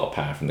tend to have a lot of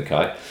power from the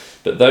kite,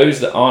 but those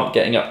that aren't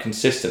getting up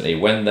consistently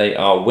when they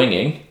are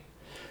winging,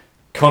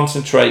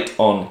 concentrate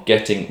on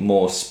getting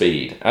more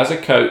speed. As a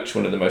coach,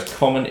 one of the most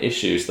common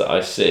issues that I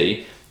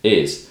see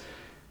is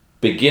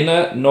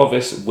beginner,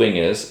 novice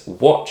wingers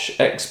watch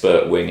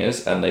expert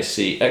wingers and they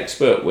see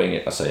expert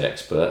wingers, I say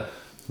expert,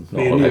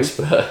 not an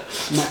expert,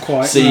 not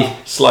quite, see no.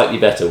 Slightly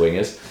better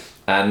wingers,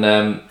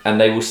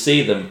 and they will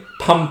see them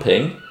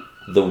pumping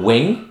the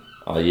wing,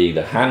 i.e.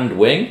 the hand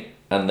wing,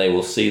 and they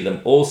will see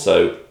them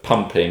also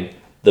pumping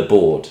the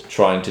board,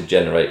 trying to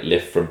generate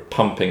lift from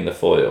pumping the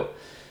foil.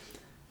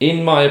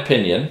 In my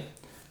opinion,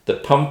 the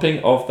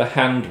pumping of the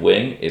hand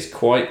wing is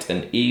quite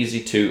an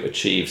easy to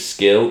achieve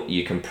skill.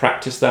 You can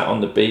practice that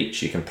on the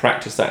beach, you can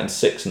practice that in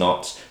 6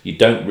 knots, you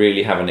don't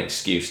really have an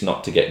excuse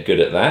not to get good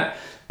at that,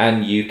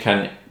 and you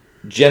can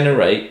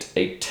generate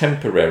a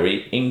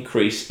temporary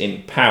increase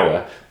in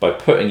power by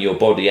putting your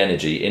body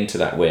energy into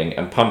that wing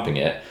and pumping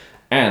it,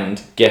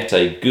 and get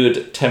a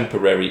good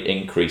temporary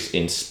increase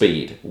in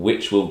speed,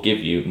 which will give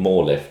you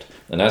more lift.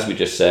 And as we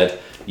just said,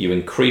 you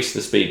increase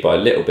the speed by a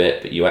little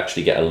bit, but you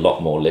actually get a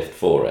lot more lift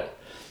for it.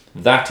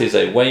 That is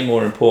a way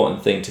more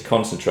important thing to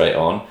concentrate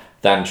on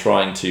than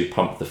trying to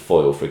pump the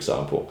foil, for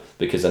example.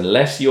 Because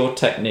unless your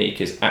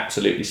technique is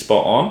absolutely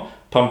spot on,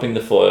 pumping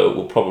the foil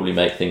will probably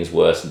make things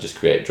worse and just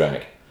create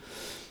drag.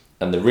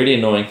 And the really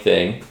annoying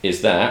thing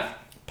is that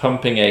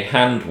pumping a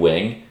hand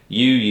wing,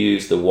 you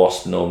use the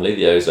Wasp normally,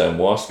 the Ozone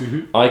Wasp.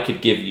 I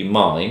could give you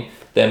mine.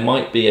 There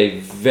might be a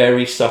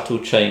very subtle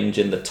change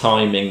in the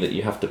timing that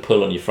you have to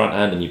pull on your front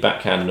hand and your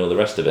backhand and all the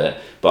rest of it,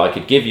 but I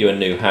could give you a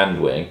new hand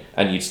wing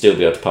and you'd still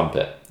be able to pump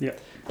it. Yeah.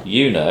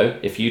 You know,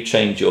 if you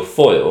change your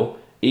foil,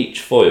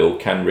 each foil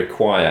can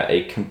require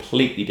a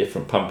completely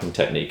different pumping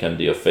technique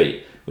under your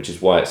feet, which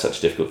is why it's such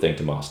a difficult thing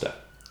to master.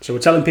 So we're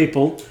telling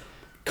people...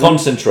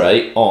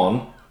 Concentrate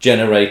on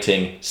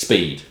generating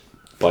speed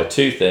by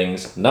two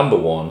things. Number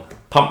one,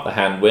 pump the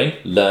hand wing,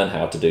 learn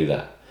how to do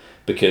that.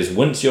 Because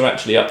once you're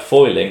actually up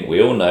foiling,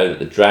 we all know that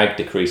the drag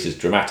decreases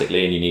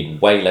dramatically and you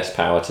need way less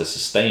power to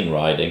sustain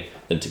riding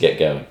than to get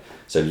going.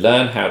 So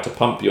learn how to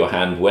pump your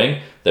hand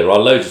wing. There are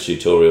loads of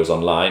tutorials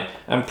online,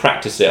 and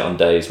practice it on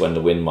days when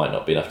the wind might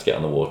not be enough to get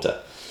on the water.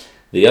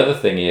 The other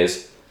thing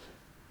is,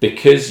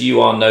 because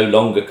you are no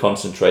longer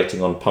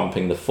concentrating on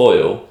pumping the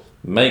foil,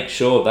 make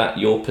sure that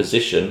your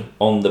position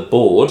on the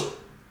board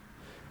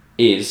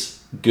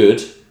is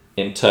good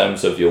in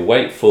terms of your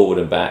weight forward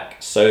and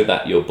back, so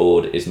that your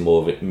board is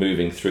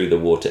moving through the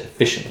water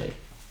efficiently.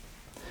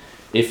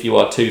 If you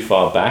are too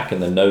far back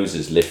and the nose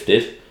is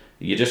lifted,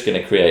 you're just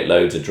going to create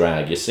loads of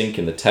drag. You're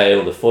sinking the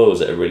tail, the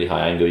foil's at a really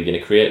high angle, you're going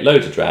to create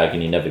loads of drag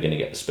and you're never going to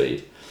get the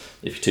speed.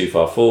 If you're too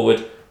far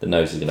forward, the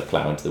nose is going to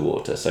plough into the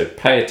water. So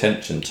pay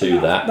attention to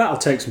that. That'll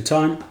take some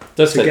time.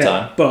 Does take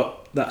time.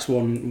 But that's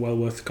one well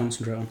worth to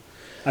concentrate on.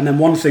 And then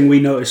one thing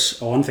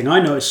I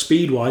notice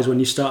speed-wise when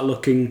you start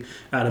looking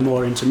at a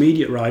more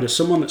intermediate rider,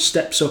 someone that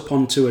steps up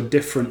onto a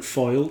different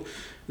foil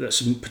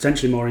that's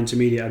potentially more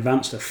intermediate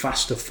advanced, a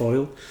faster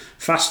foil.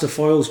 Faster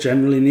foils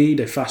generally need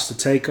a faster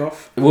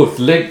takeoff. Well,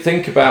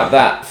 think about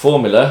that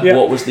formula. Yeah.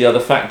 What was the other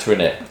factor in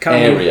it?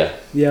 Area.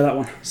 Yeah, that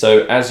one.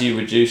 So as you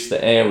reduce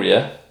the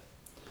area,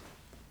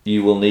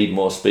 you will need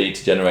more speed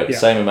to generate the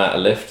same amount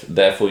of lift,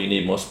 therefore you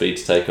need more speed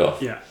to take off.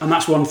 Yeah, and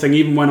that's one thing,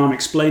 even when I'm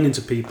explaining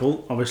to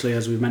people, obviously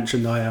as we've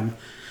mentioned, I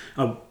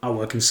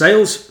work in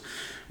sales.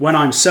 When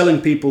I'm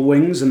selling people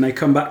wings and they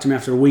come back to me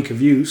after a week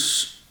of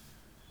use,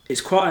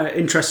 it's quite an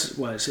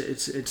interesting,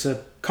 it's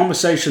a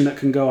conversation that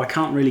can go, I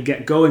can't really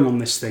get going on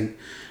this thing.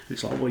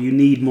 It's like, well, you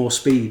need more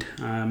speed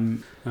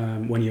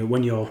when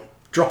you're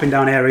dropping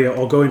down area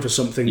or going for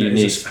something you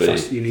need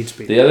speed. You need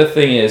speed. The other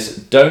thing is,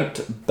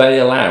 don't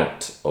bail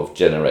out of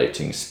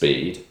generating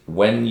speed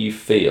when you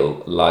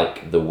feel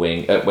like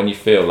when you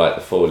feel like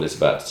the foil is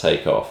about to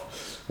take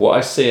off. What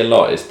I see a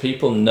lot is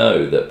people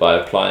know that by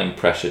applying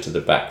pressure to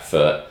the back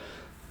foot,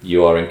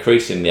 you are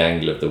increasing the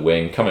angle of the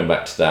wing. Coming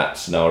back to that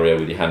scenario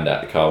with your hand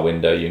out the car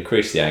window, you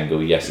increase the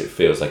angle, yes, it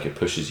feels like it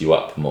pushes you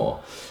up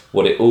more.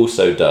 What it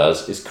also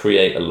does is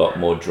create a lot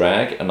more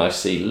drag, and I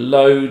see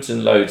loads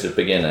and loads of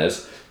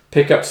beginners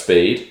pick up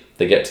speed,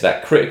 they get to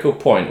that critical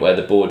point where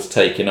the board's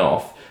taking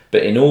off,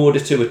 but in order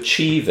to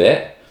achieve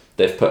it,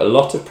 they've put a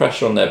lot of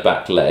pressure on their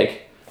back leg,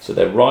 so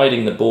they're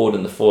riding the board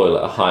and the foil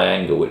at a high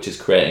angle, which is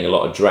creating a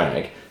lot of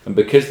drag, and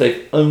because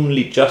they've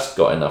only just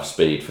got enough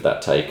speed for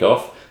that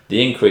takeoff,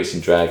 the increase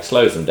in drag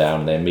slows them down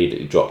and they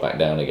immediately drop back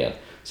down again.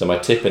 So my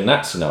tip in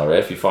that scenario,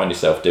 if you find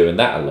yourself doing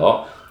that a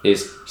lot,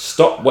 is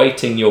stop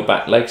weighting your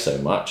back leg so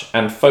much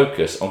and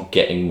focus on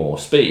getting more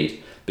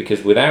speed.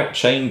 Because without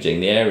changing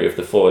the area of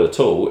the foil at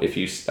all,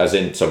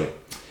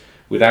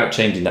 without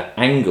changing the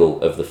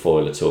angle of the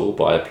foil at all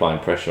by applying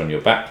pressure on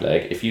your back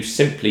leg, if you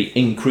simply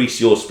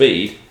increase your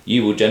speed,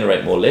 you will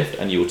generate more lift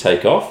and you will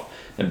take off.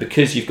 And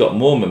because you've got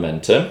more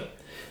momentum,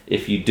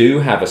 if you do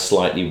have a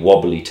slightly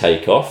wobbly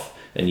takeoff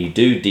and you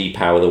do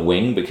depower the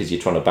wing because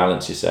you're trying to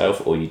balance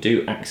yourself, or you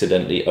do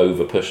accidentally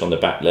over push on the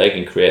back leg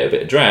and create a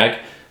bit of drag,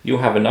 you'll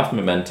have enough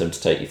momentum to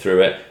take you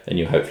through it and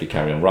you'll hopefully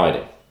carry on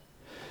riding.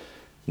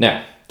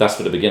 Now, that's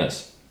for the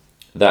beginners.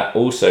 That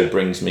also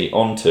brings me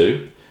on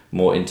to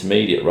more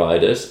intermediate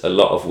riders, a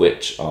lot of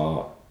which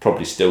are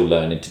probably still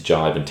learning to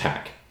jibe and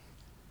tack.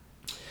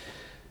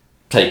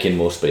 Take in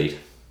more speed.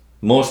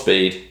 More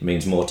speed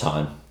means more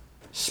time.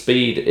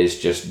 Speed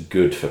is just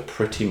good for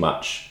pretty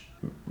much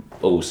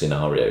all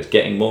scenarios.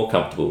 Getting more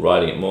comfortable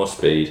riding at more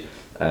speed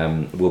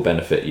will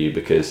benefit you,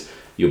 because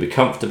you'll be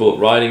comfortable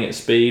riding at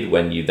speed.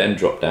 When you then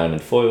drop down in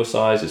foil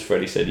size, as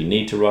Freddie said, you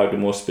need to ride with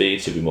more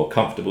speed, so you'll be more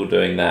comfortable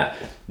doing that.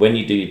 When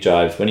you do your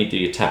jibes, when you do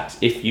your tacks,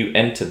 if you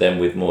enter them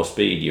with more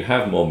speed, you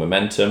have more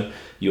momentum.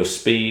 Your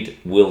speed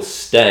will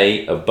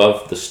stay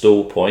above the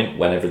stall point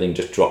when everything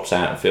just drops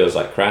out and feels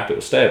like crap. It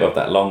will stay above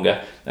that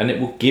longer, and it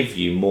will give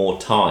you more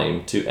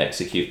time to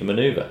execute the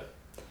manoeuvre.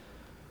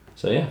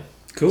 So yeah,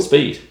 cool.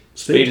 Speed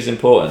is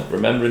important.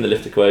 Remember, in the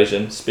lift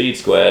equation, speed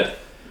squared,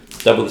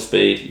 double the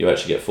speed, you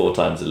actually get 4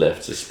 times the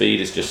lift. So speed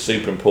is just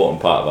super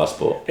important part of our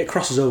sport. It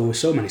crosses over with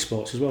so many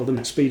sports as well, doesn't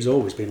it? Speed's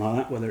always been like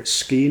that, whether it's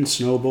skiing,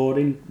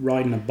 snowboarding,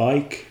 riding a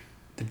bike.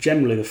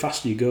 Generally, the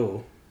faster you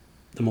go,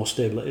 the more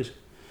stable it is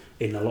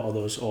in a lot of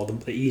those, or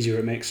the easier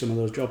it makes some of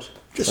those jobs.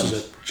 Just as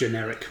a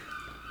generic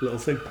little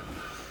thing.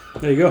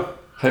 There you go.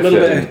 A little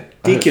bit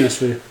of geekiness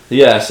for you.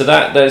 Yeah, so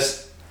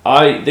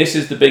this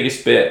is the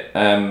biggest bit.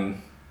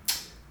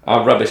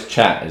 Our rubbish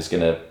chat is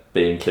going to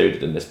be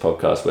included in this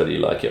podcast, whether you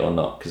like it or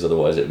not, because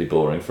otherwise it'd be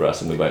boring for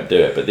us and we won't do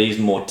it. But these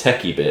more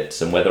techie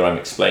bits, and whether I'm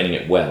explaining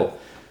it well,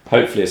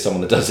 hopefully as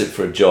someone that does it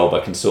for a job,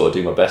 I can sort of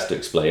do my best to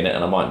explain it,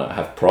 and I might not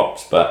have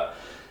props, but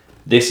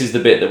this is the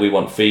bit that we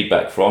want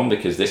feedback from,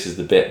 because this is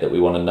the bit that we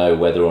want to know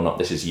whether or not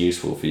this is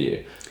useful for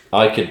you.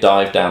 I could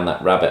dive down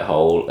that rabbit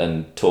hole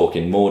and talk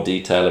in more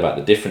detail about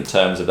the different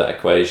terms of that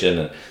equation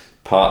and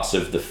parts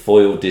of the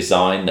foil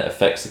design that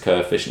affects the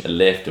coefficient of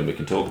lift, and we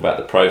can talk about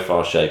the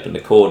profile shape and the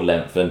chord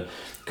length and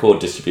chord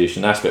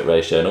distribution, aspect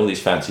ratio, and all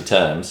these fancy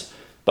terms,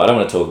 but I don't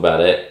want to talk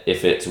about it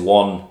if it's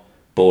one,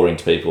 boring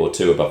to people, or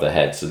two, above their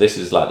head. So this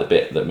is like the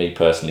bit that me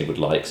personally would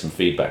like some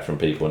feedback from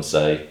people and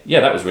say,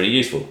 yeah, that was really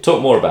useful,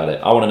 talk more about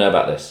it, I want to know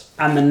about this.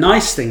 And the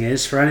nice thing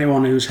is, for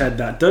anyone whose head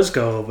that does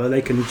go over,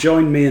 they can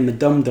join me in the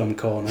dum-dum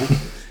corner.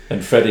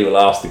 And Freddie will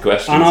ask the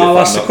questions. And I'll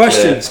ask the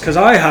questions, because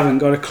I haven't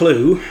got a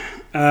clue.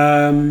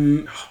 Oh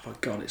my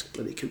God, it's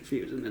bloody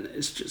confusing, and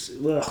it's just,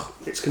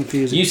 it's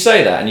confusing. You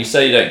say that, and you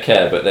say you don't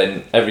care, but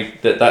then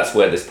that's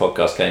where this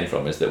podcast came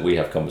from, is that we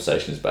have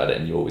conversations about it,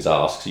 and you always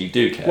ask, so you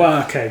do care.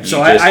 Well, okay,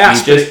 so I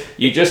asked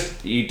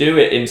you do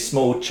it in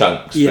small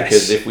chunks, yes.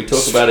 Because if we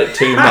talk about it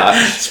too much,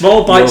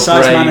 small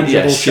bite-sized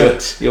manageable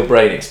chunks, your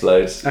brain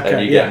explodes, okay,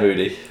 and you get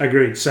moody.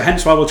 Agreed. So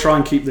hence why we'll try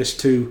and keep this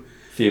to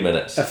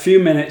a few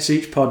minutes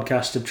each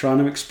podcast of trying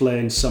to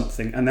explain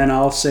something, and then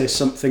I'll say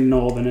something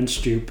northern and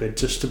stupid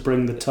just to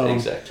bring the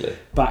tone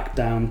back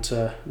down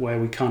to where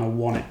we kind of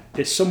want it.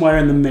 It's somewhere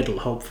in the middle,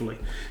 hopefully,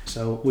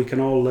 so we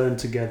can all learn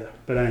together.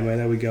 But anyway,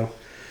 there we go.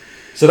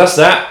 So that's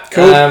that.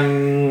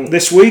 Cool.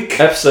 This week,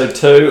 episode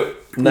 2,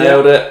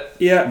 nailed it.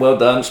 Yeah, well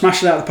done.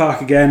 Smashed it out of the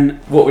park again.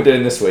 What are we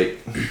doing this week?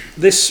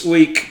 This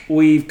week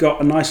we've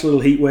got a nice little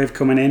heat wave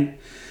coming in.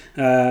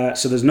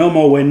 So there's no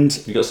more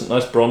wind. You got some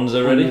nice bronze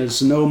already?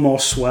 There's no more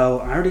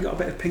swell. I already got a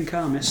bit of pink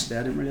arm yesterday.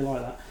 I didn't really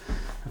like that.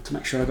 I have to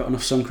make sure I got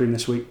enough sun cream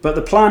this week. But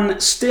the plan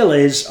still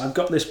is, I've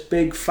got this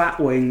big fat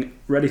wing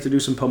ready to do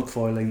some pump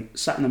foiling,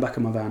 sat in the back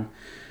of my van.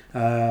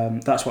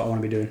 That's what I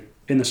want to be doing,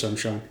 in the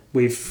sunshine.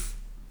 We've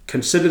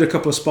considered a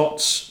couple of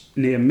spots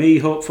near me,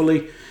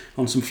 hopefully,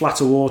 on some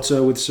flatter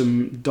water with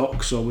some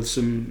docks or with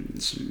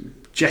some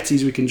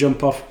jetties we can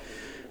jump off.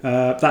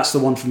 That's the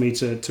one for me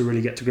to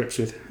really get to grips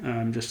with,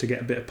 just to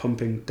get a bit of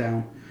pumping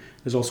down.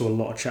 There's also a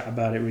lot of chat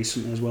about it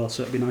recently as well,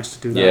 so it'd be nice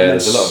to do that. Yeah,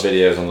 there's a lot of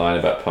videos online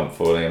about pump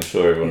foiling. I'm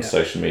sure everyone's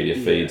social media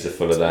feeds are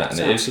full of that. It's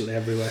absolutely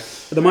everywhere.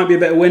 But there might be a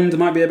bit of wind, there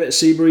might be a bit of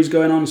sea breeze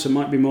going on, so it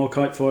might be more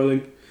kite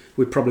foiling.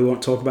 We probably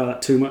won't talk about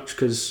that too much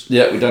because...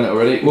 Yeah, we've done it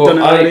already.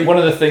 One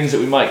of the things that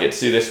we might get to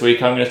do this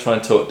week, I'm going to try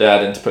and talk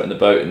Dad into putting the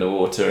boat in the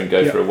water and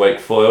go for a wake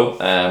foil.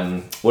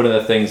 One of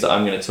the things that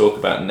I'm going to talk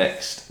about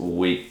next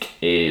week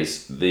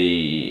is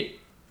the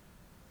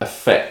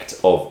effect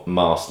of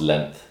mast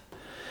length.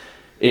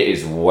 It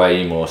is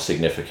way more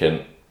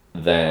significant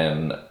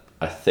than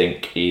I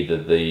think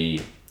either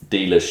the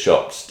dealers,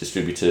 shops,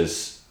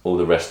 distributors, all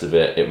the rest of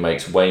it. It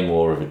makes way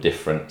more of a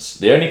difference.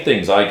 The only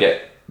things I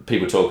get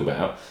people talk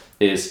about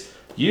is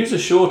use a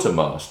shorter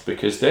mast,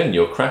 because then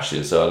your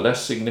crashes are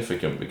less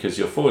significant because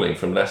you're foiling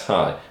from less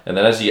high, and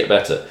then as you get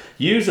better,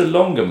 use a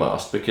longer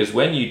mast, because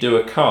when you do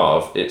a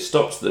carve, it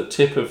stops the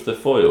tip of the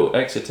foil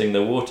exiting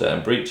the water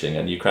and breaching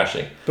and you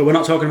crashing. But we're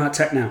not talking about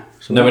tech now.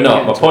 So no, we're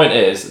not. My point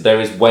is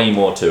there is way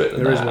more to it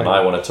than that, and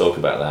I want to talk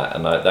about that,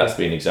 and that's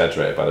been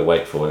exaggerated by the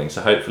wake foiling,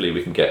 so hopefully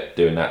we can get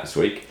doing that this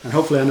week. And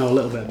hopefully I know a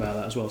little bit about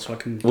that as well, so I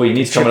can... Well, you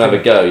need to come and have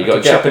a go. You've got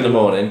to get up in the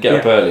morning, get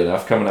up early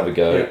enough, come and have a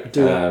go. Yeah,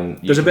 do that.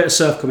 There's a bit of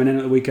surf coming in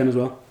at the weekend as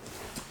well.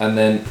 And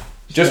then,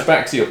 just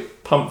back to your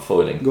pump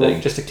foiling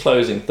thing, just a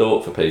closing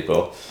thought for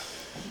people.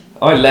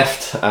 I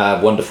left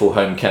wonderful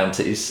home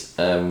counties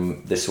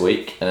this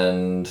week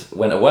and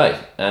went away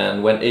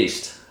and went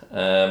east.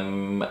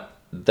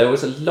 There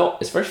was a lot,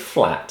 it's very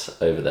flat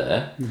over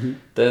there. Mm-hmm.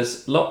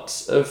 There's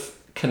lots of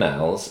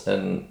canals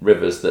and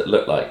rivers that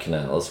look like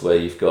canals where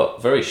you've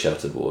got very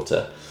sheltered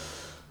water.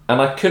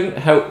 And I couldn't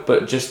help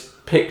but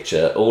just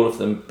picture all of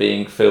them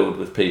being filled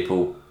with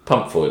people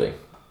pump foiling.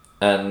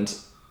 And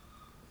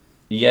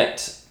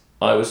yet,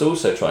 I was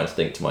also trying to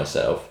think to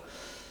myself,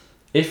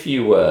 if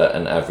you were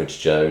an average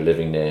Joe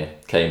living near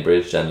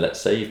Cambridge, and let's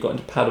say you've got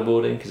into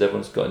paddleboarding, because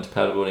everyone's got into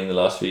paddleboarding the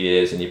last few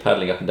years, and you're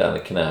paddling up and down the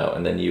canal,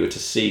 and then you were to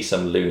see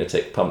some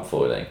lunatic pump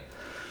foiling,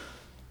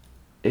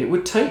 it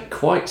would take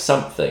quite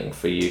something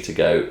for you to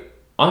go,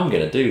 I'm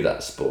going to do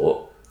that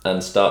sport,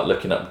 and start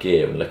looking up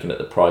gear and looking at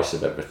the price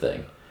of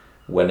everything.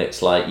 When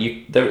it's like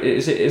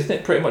isn't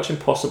it pretty much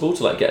impossible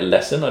to get a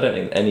lesson? I don't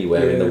think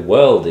anywhere in the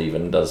world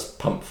even does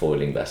pump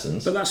foiling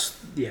lessons. But that's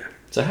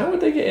So how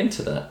would they get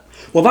into that?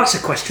 Well, that's a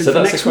question for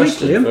next week,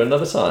 Liam. For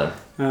another time.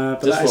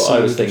 Just what I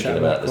was thinking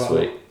about this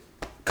week.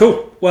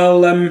 Cool.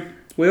 Well,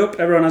 we hope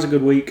everyone has a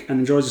good week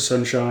and enjoys the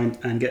sunshine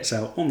and gets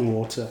out on the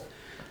water.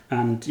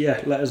 And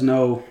let us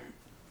know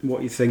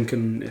what you think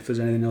and if there's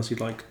anything else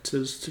you'd like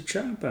us to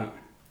chat about.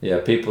 Yeah,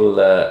 people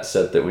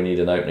said that we need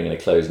an opening and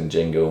a closing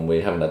jingle, and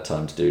we haven't had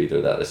time to do either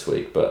of that this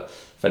week. But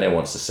if anyone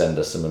wants to send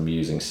us some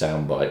amusing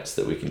sound bites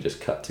that we can just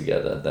cut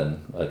together,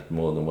 then I'd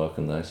more than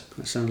welcome those.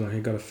 That sounds like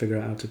you've got to figure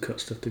out how to cut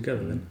stuff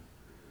together then,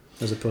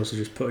 as opposed to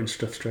just putting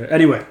stuff straight.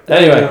 Anyway,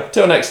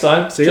 till next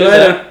time. See you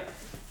later.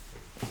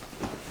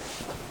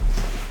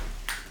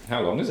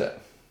 How long is it?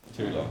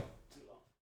 Too long.